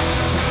bed.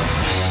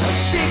 A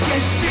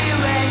sinking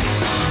feeling.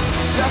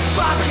 The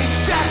fucking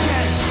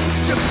second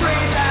to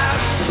breathe out.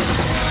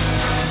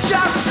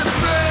 Just to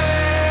breathe.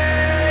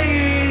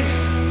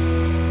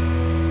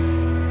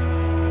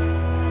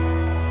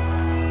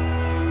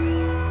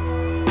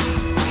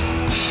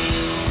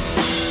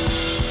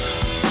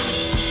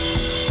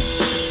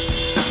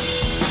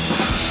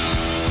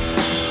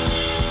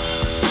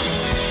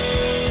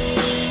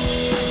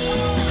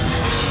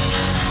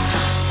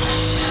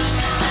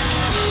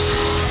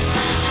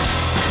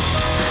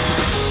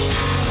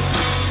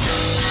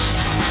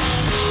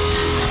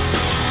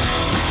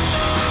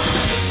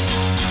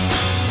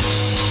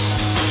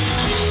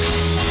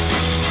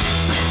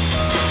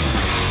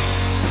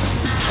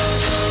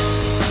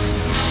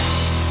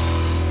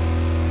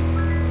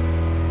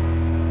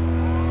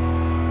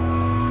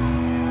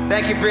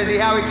 Thank you, Brizzy.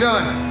 How we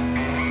doing?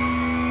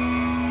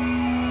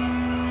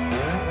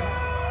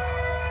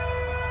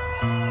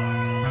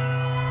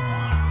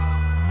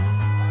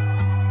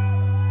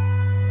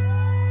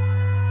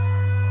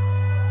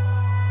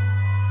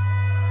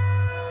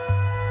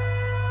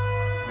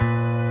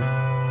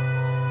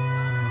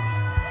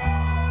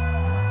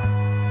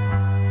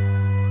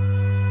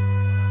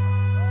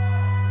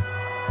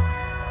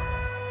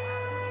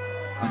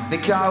 I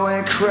think I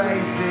went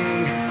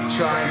crazy,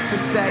 trying to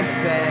stay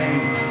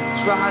sane.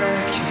 Trying to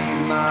keep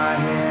my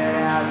head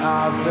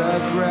out of the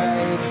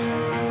grave.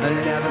 I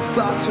never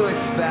thought to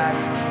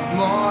expect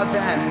more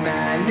than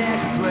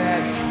manic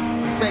bliss. I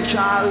think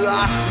I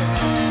lost it,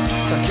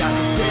 so I got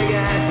the big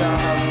end of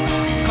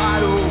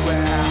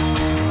idleware.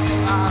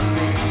 I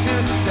mean to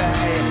say,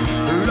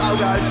 the road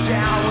goes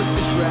down with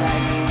the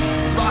dregs,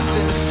 lost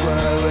in the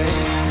swirling.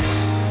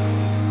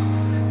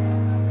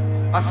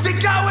 I think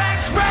I went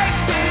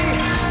crazy,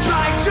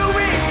 trying to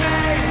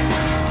remake.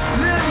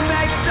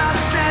 Make some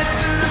sense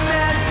to the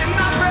mess in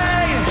my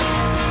brain.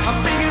 My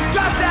fingers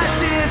crossed that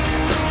this is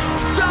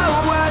the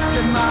worst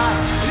of mine.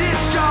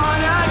 It's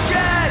gonna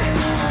get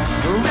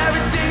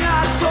everything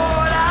I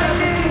thought I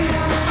need.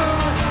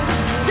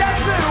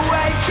 Step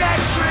away, get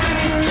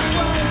free,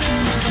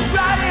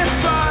 right in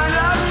front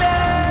of me.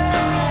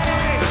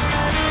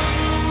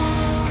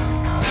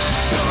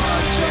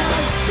 You're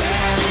just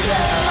standing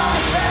there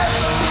like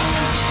heaven,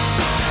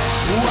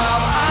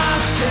 while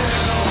I'm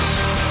still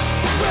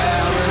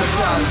wearing the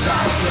clothes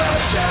I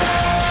slept in.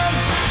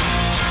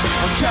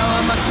 I'm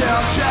telling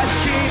myself just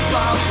keep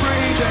on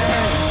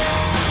breathing.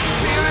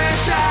 Spirit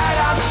that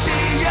I'm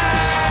seeing,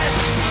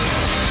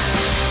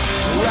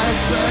 when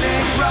it's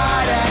burning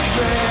bright and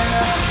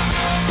clear.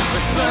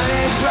 It's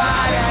burning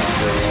bright and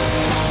clear.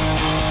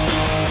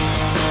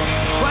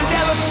 I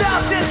never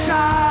felt in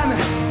time.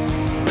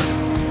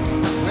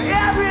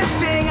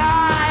 Everything I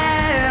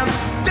am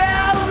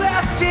felt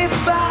less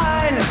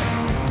defined.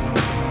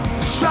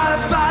 Trying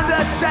to find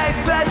the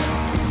safest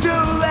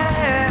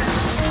doing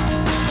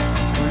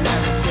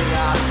everything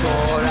I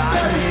thought I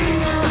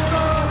need.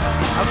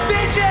 A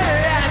vision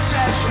and a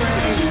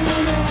dream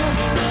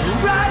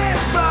right in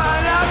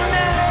front of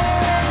me.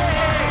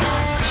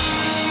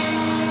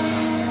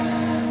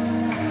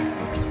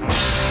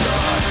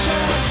 You're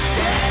just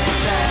standing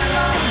there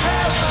like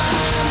heaven,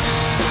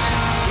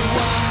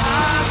 while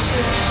I'm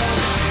still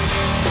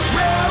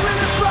wearing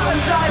the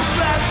clothes I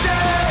slept in.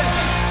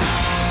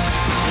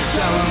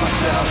 Telling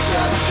myself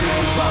just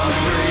keep on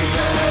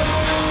breathing.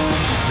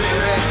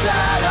 Spirit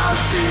that I'll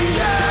see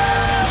ya,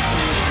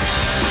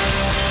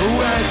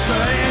 when it's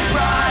burning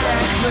bright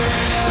and clear.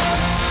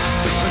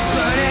 It's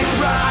burning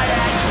bright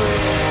and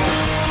clear.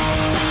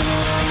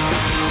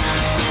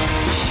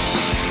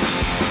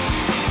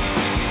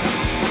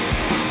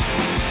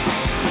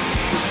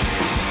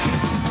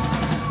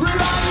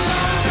 Relying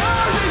on the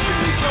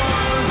reason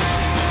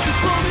to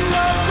pull me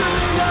up through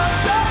the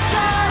dark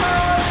time.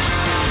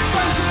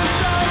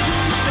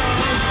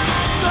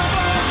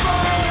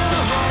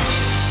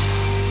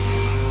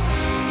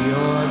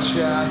 You're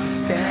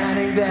just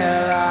standing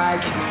there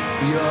like,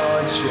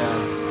 you're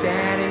just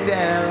standing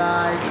there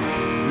like,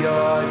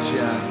 you're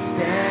just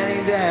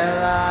standing there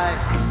like,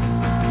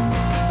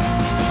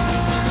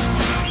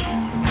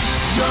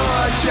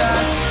 you're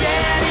just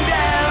standing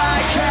there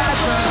like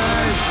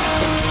heaven,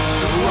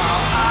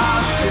 while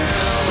I'm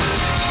still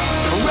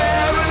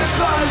wearing the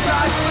clothes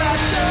I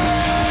slept in.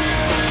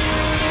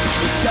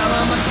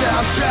 Telling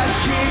myself just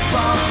keep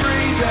on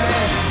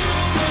breathing,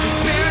 the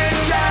spirit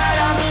that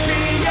I'm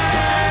seeing,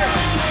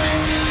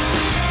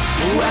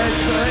 when it's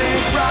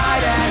burning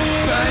bright and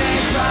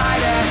burning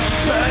bright and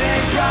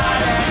burning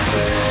bright and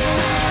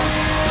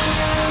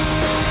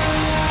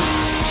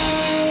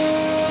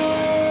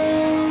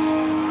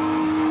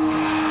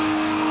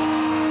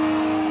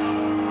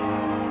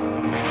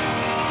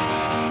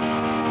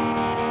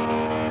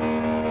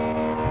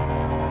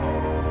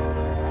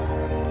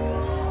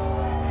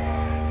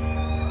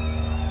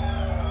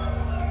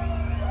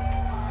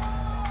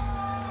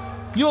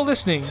You're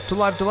listening to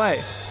Live Delay.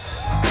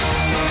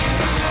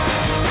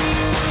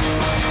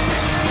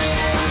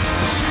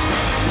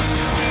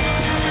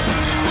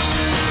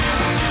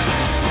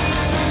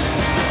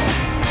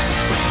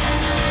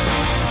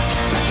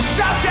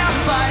 stopped our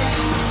fights,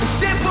 the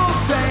simple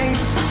things,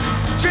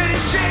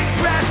 treated cheap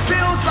press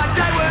pills like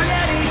they weren't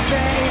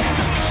anything.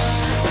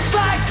 A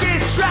slight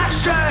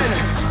distraction,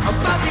 a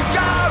buzzing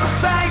car of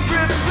faint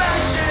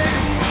reflection,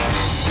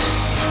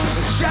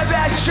 a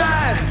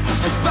starvation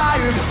of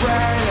fire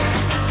friend.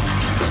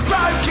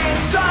 Broken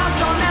songs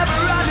I'll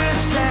never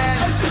understand.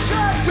 As a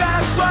short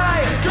past way,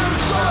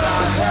 what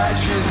I heard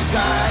you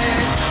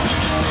saying.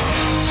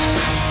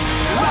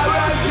 I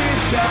wrote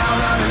this down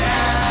on an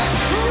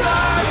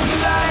aeroplane.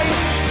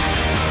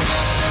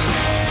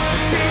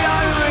 It's the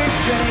only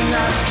thing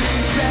that's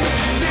keeping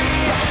me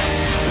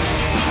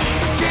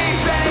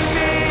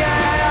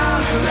at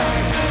arm's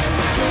length,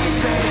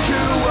 keeping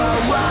you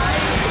away.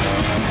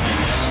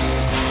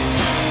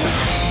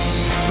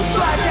 It's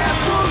like that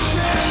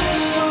bullshit.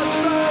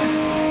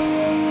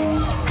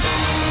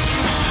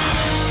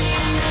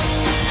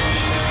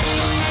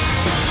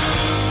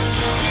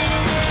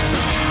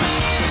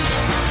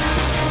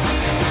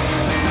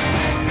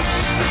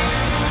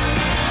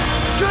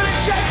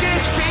 Shake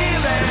this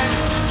feeling,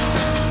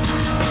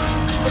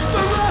 but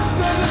the rust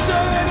and the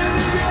dirt and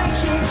the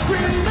ancient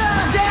screaming.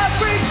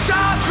 Every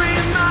stark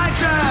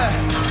reminder,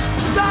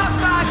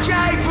 life I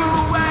gave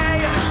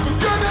away. For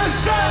goodness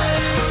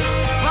sake,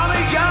 I'm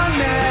a young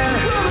man,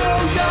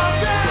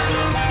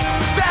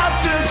 felt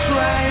the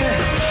strain.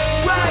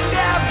 Will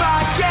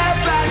never get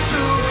back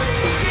to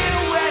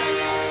deal with.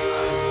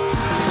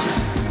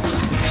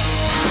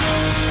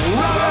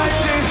 I write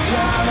this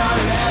down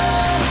on an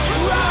aeroplane.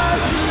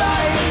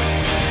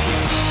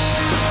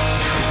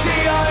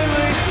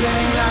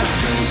 Thing that's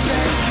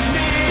keeping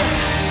me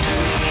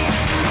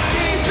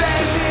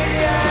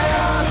at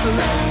arm's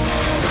length,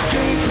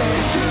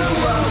 keeping you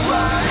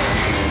away.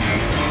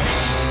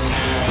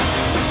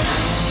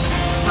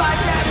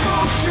 Like that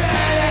bullshit.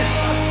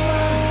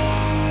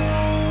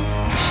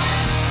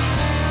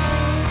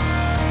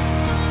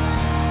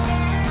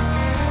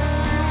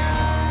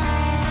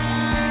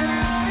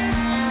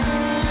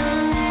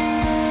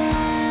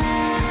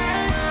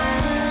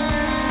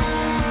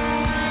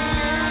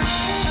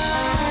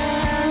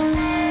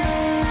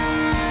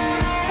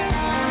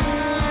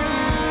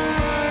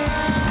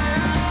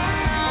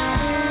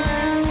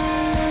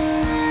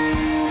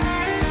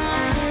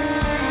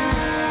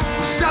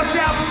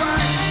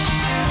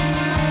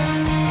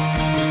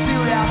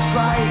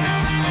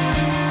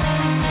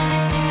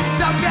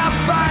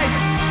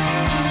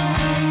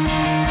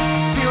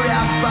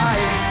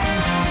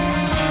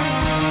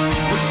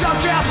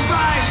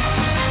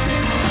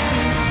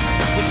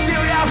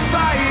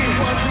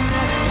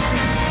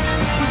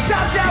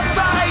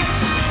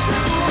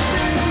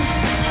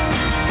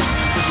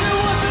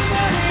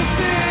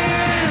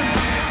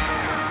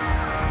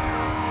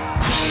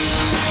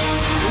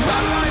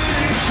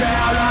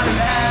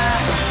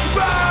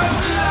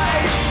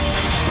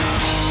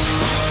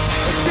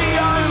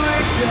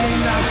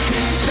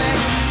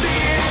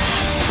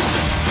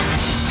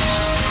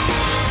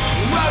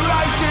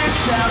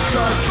 So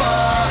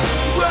far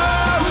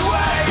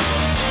away,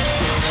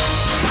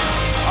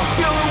 I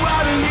feel the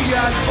world in the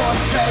earth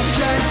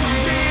forsaken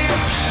me.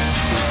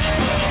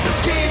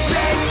 It's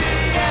keeping me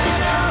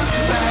at arm's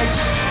length.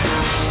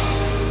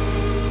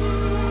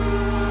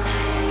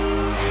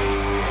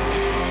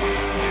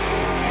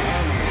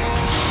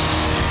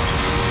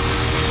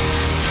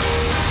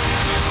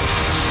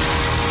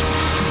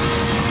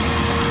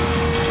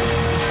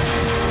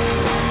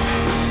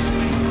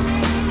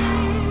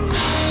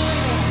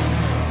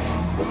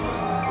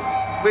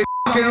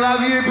 We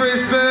love you,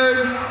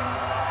 Brisbane.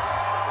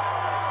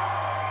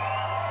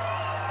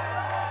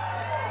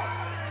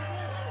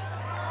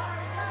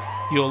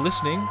 You're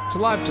listening to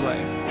Live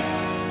Delay.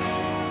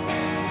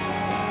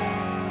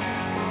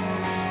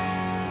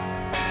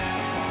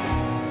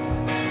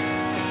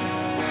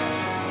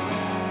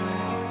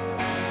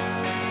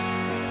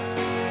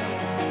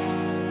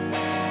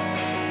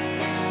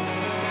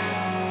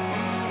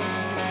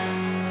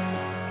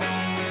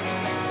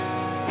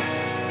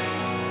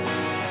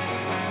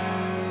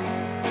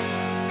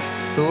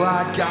 though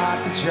I got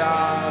the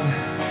job.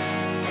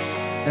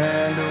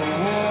 And a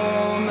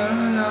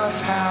woman of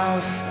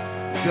house,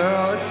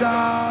 girl, a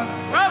dog.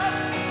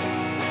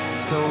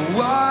 So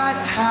what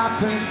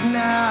happens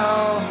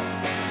now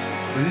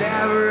when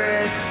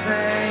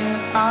everything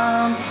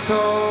I'm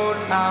told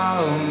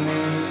I'll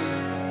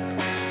need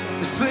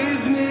just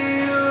leaves me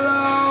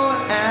low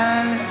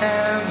and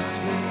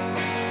empty?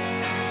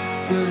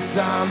 'Cause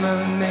I'm a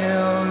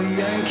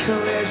million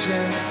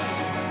collisions,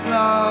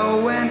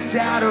 slow and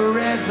out of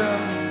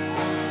rhythm,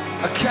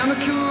 a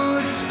chemical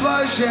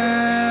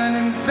explosion,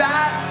 and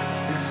that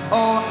is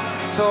all I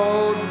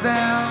told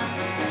them.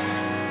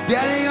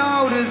 Getting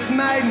old has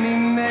made me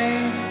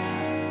mean.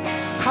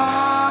 It's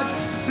hard to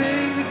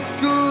see the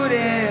good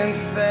in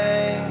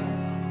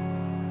things,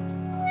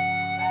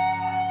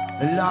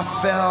 and I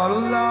felt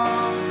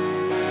lost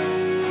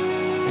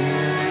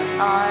in an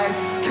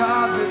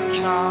ice-covered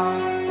car,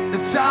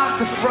 the dark,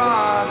 the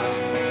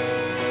frost,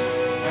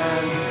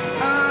 and the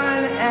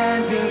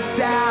unending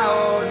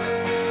doubt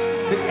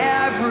that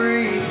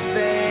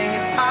everything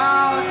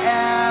I'll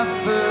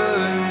ever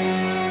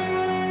need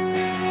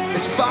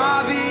is far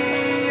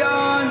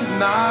beyond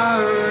my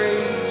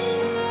reach.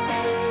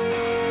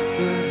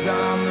 'Cause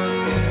I'm a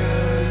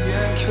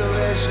million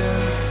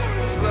collisions,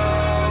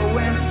 slow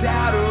and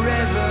out of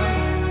rhythm,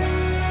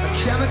 a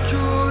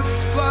chemical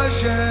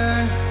explosion.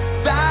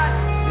 That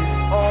is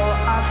all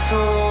I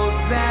told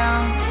them.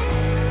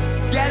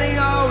 Getting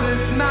old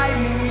has made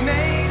me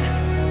mean.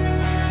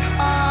 It's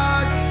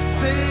hard to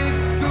see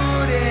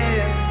good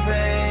in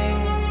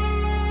things.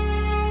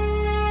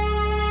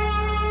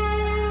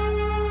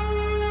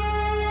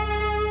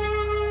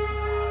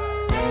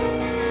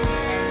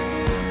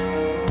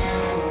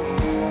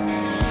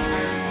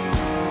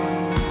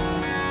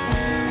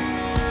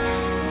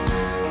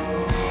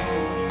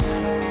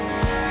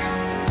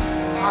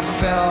 I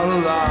felt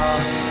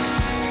lost,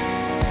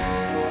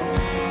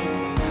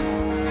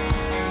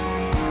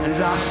 and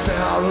I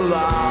felt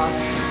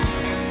lost,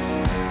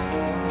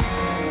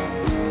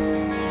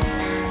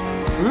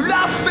 and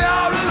I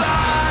felt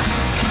lost,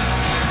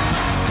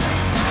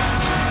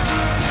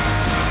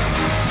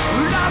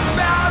 and I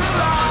felt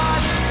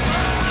lost, and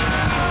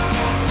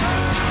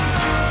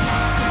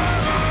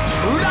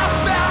I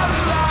felt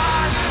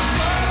lost,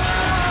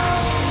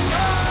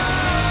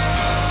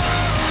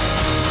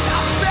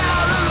 I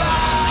felt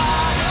lost.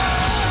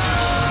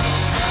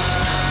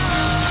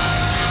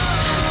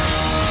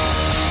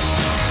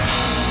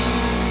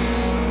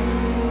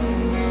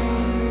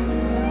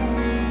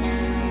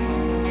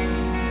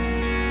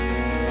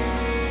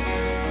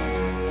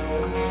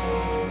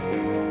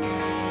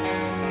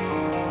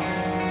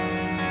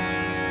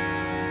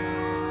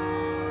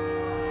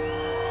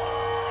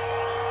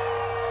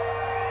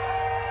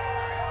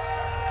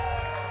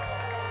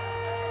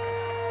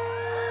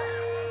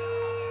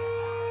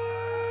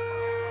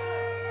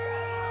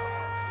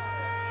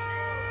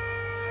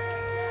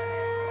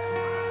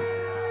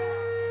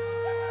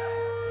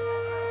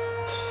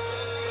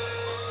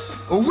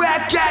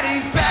 We're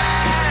getting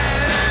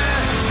better,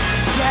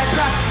 get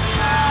crashing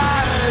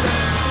harder,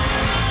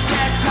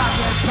 get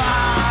talking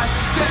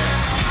faster,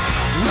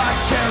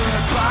 lost till the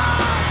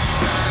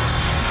bastard.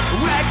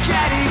 We're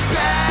getting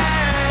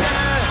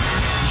better,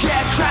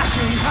 get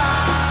crashing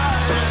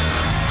harder,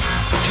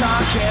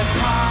 can't get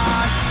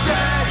past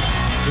it,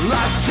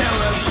 lost till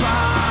the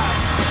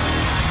bastard.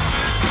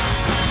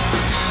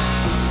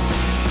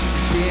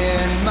 See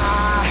in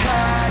my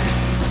head,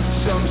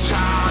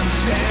 sometimes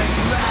it's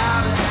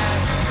loud.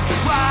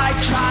 I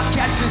can't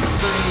get to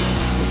sleep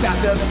without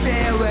the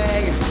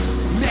feeling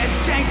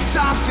missing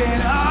something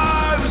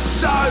oh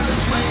so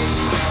sweet.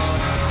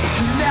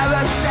 You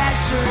never said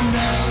to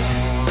me,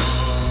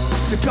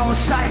 so go and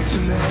say it to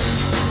me.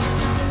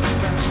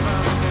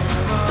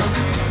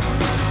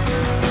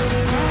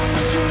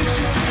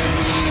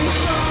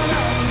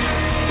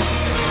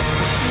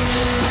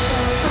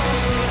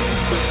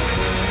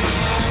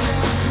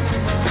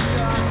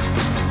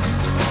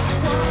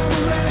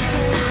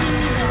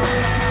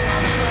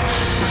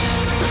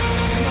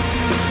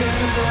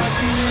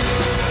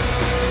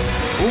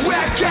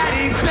 We're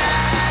getting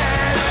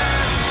better,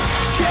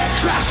 get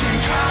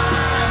crashing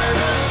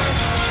harder,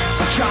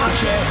 can't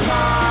get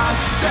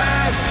past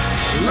it,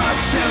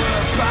 lost till the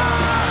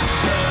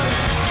bastard.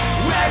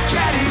 We're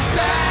getting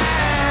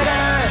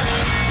better,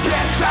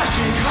 get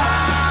crashing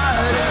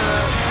harder,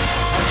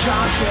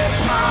 can't get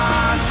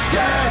past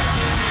it,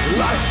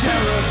 lost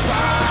till the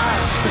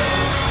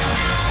bastard.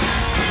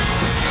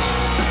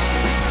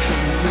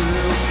 Can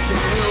you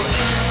feel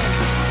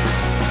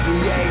the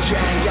age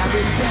and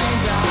everything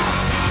that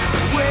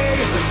we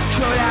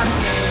could have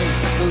been?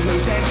 The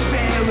losing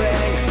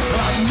feeling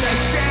of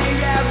missing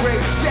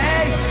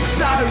everything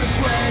so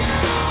sweet.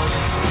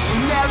 We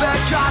never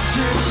got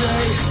to be.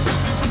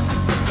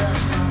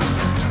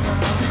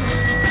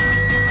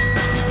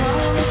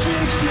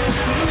 Politics is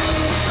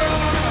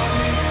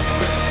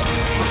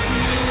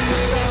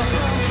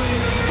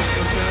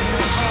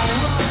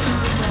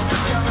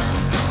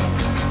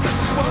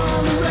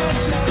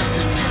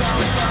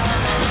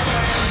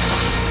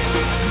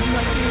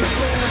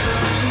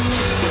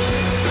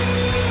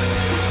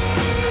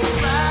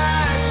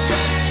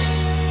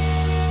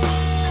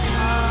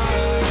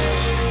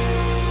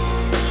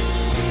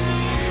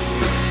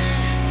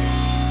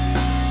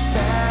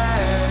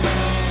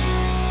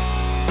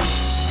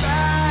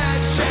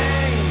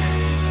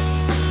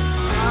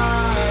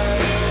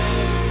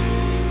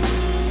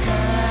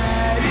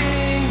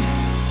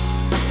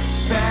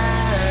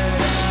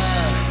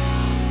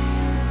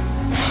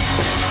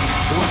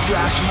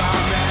trash my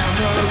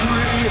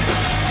memory.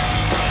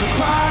 The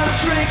pile of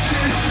drinks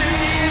you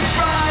see in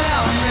front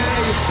of me.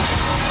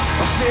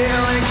 I'm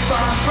feeling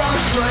far from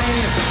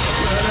clean,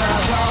 but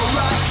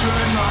I'll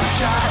turn my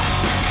cat.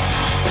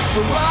 So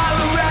while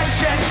the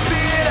wretched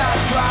speed up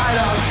right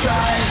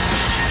outside,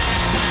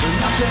 but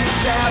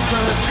nothing's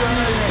ever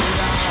good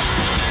enough.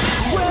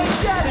 We're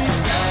getting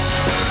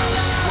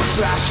we'll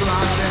trash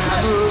my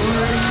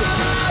memory.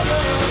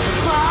 The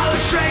pile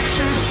of drinks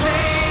you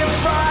see in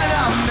front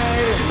of me.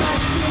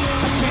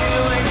 I'm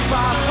feeling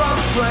far from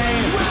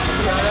clean,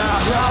 but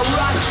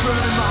I'll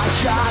turn my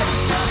cat.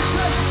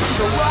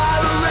 So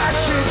while the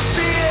wretched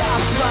speed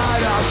up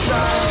right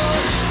outside,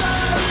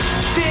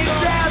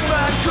 things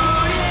ever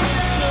good enough.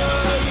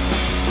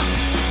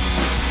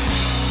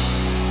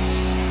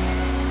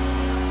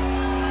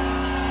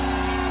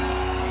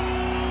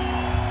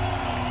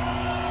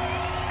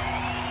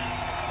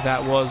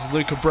 That was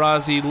Luca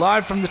Brasi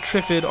live from the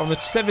Triffid on the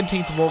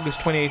 17th of August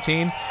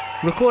 2018,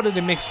 recorded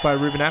and mixed by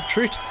Ruben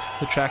Aptrut.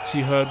 The tracks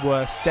you heard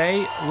were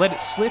Stay, Let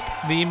It Slip,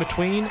 The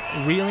In-Between,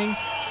 Reeling,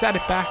 Sat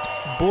It Back,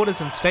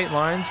 Borders and State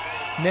Lines,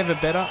 Never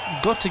Better,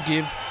 Got to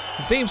Give,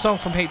 the theme song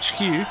from HQ,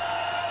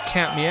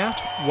 Count Me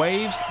Out,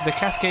 Waves, The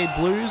Cascade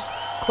Blues,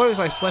 Clothes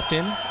I Slept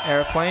In,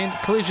 Aeroplane,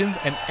 Collisions,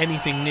 and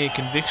Anything Near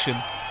Conviction.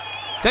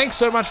 Thanks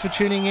so much for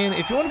tuning in.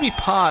 If you want to be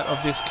part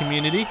of this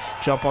community,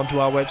 jump onto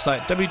our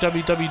website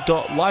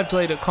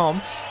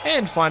www.livedelay.com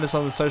and find us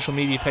on the social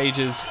media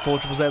pages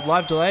 4ZZZ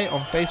Live Delay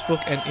on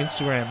Facebook and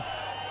Instagram.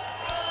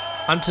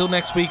 Until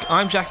next week,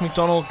 I'm Jack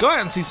McDonald. Go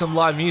out and see some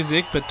live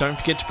music, but don't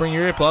forget to bring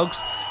your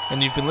earplugs.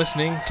 And you've been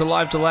listening to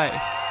Live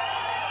Delay.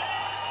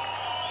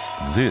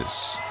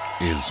 This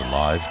is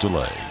Live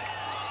Delay.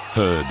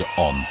 Heard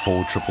on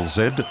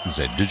 4ZZZ,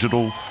 Z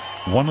Digital,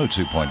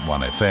 102.1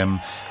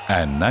 FM,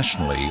 and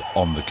nationally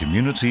on the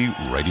Community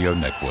Radio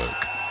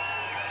Network.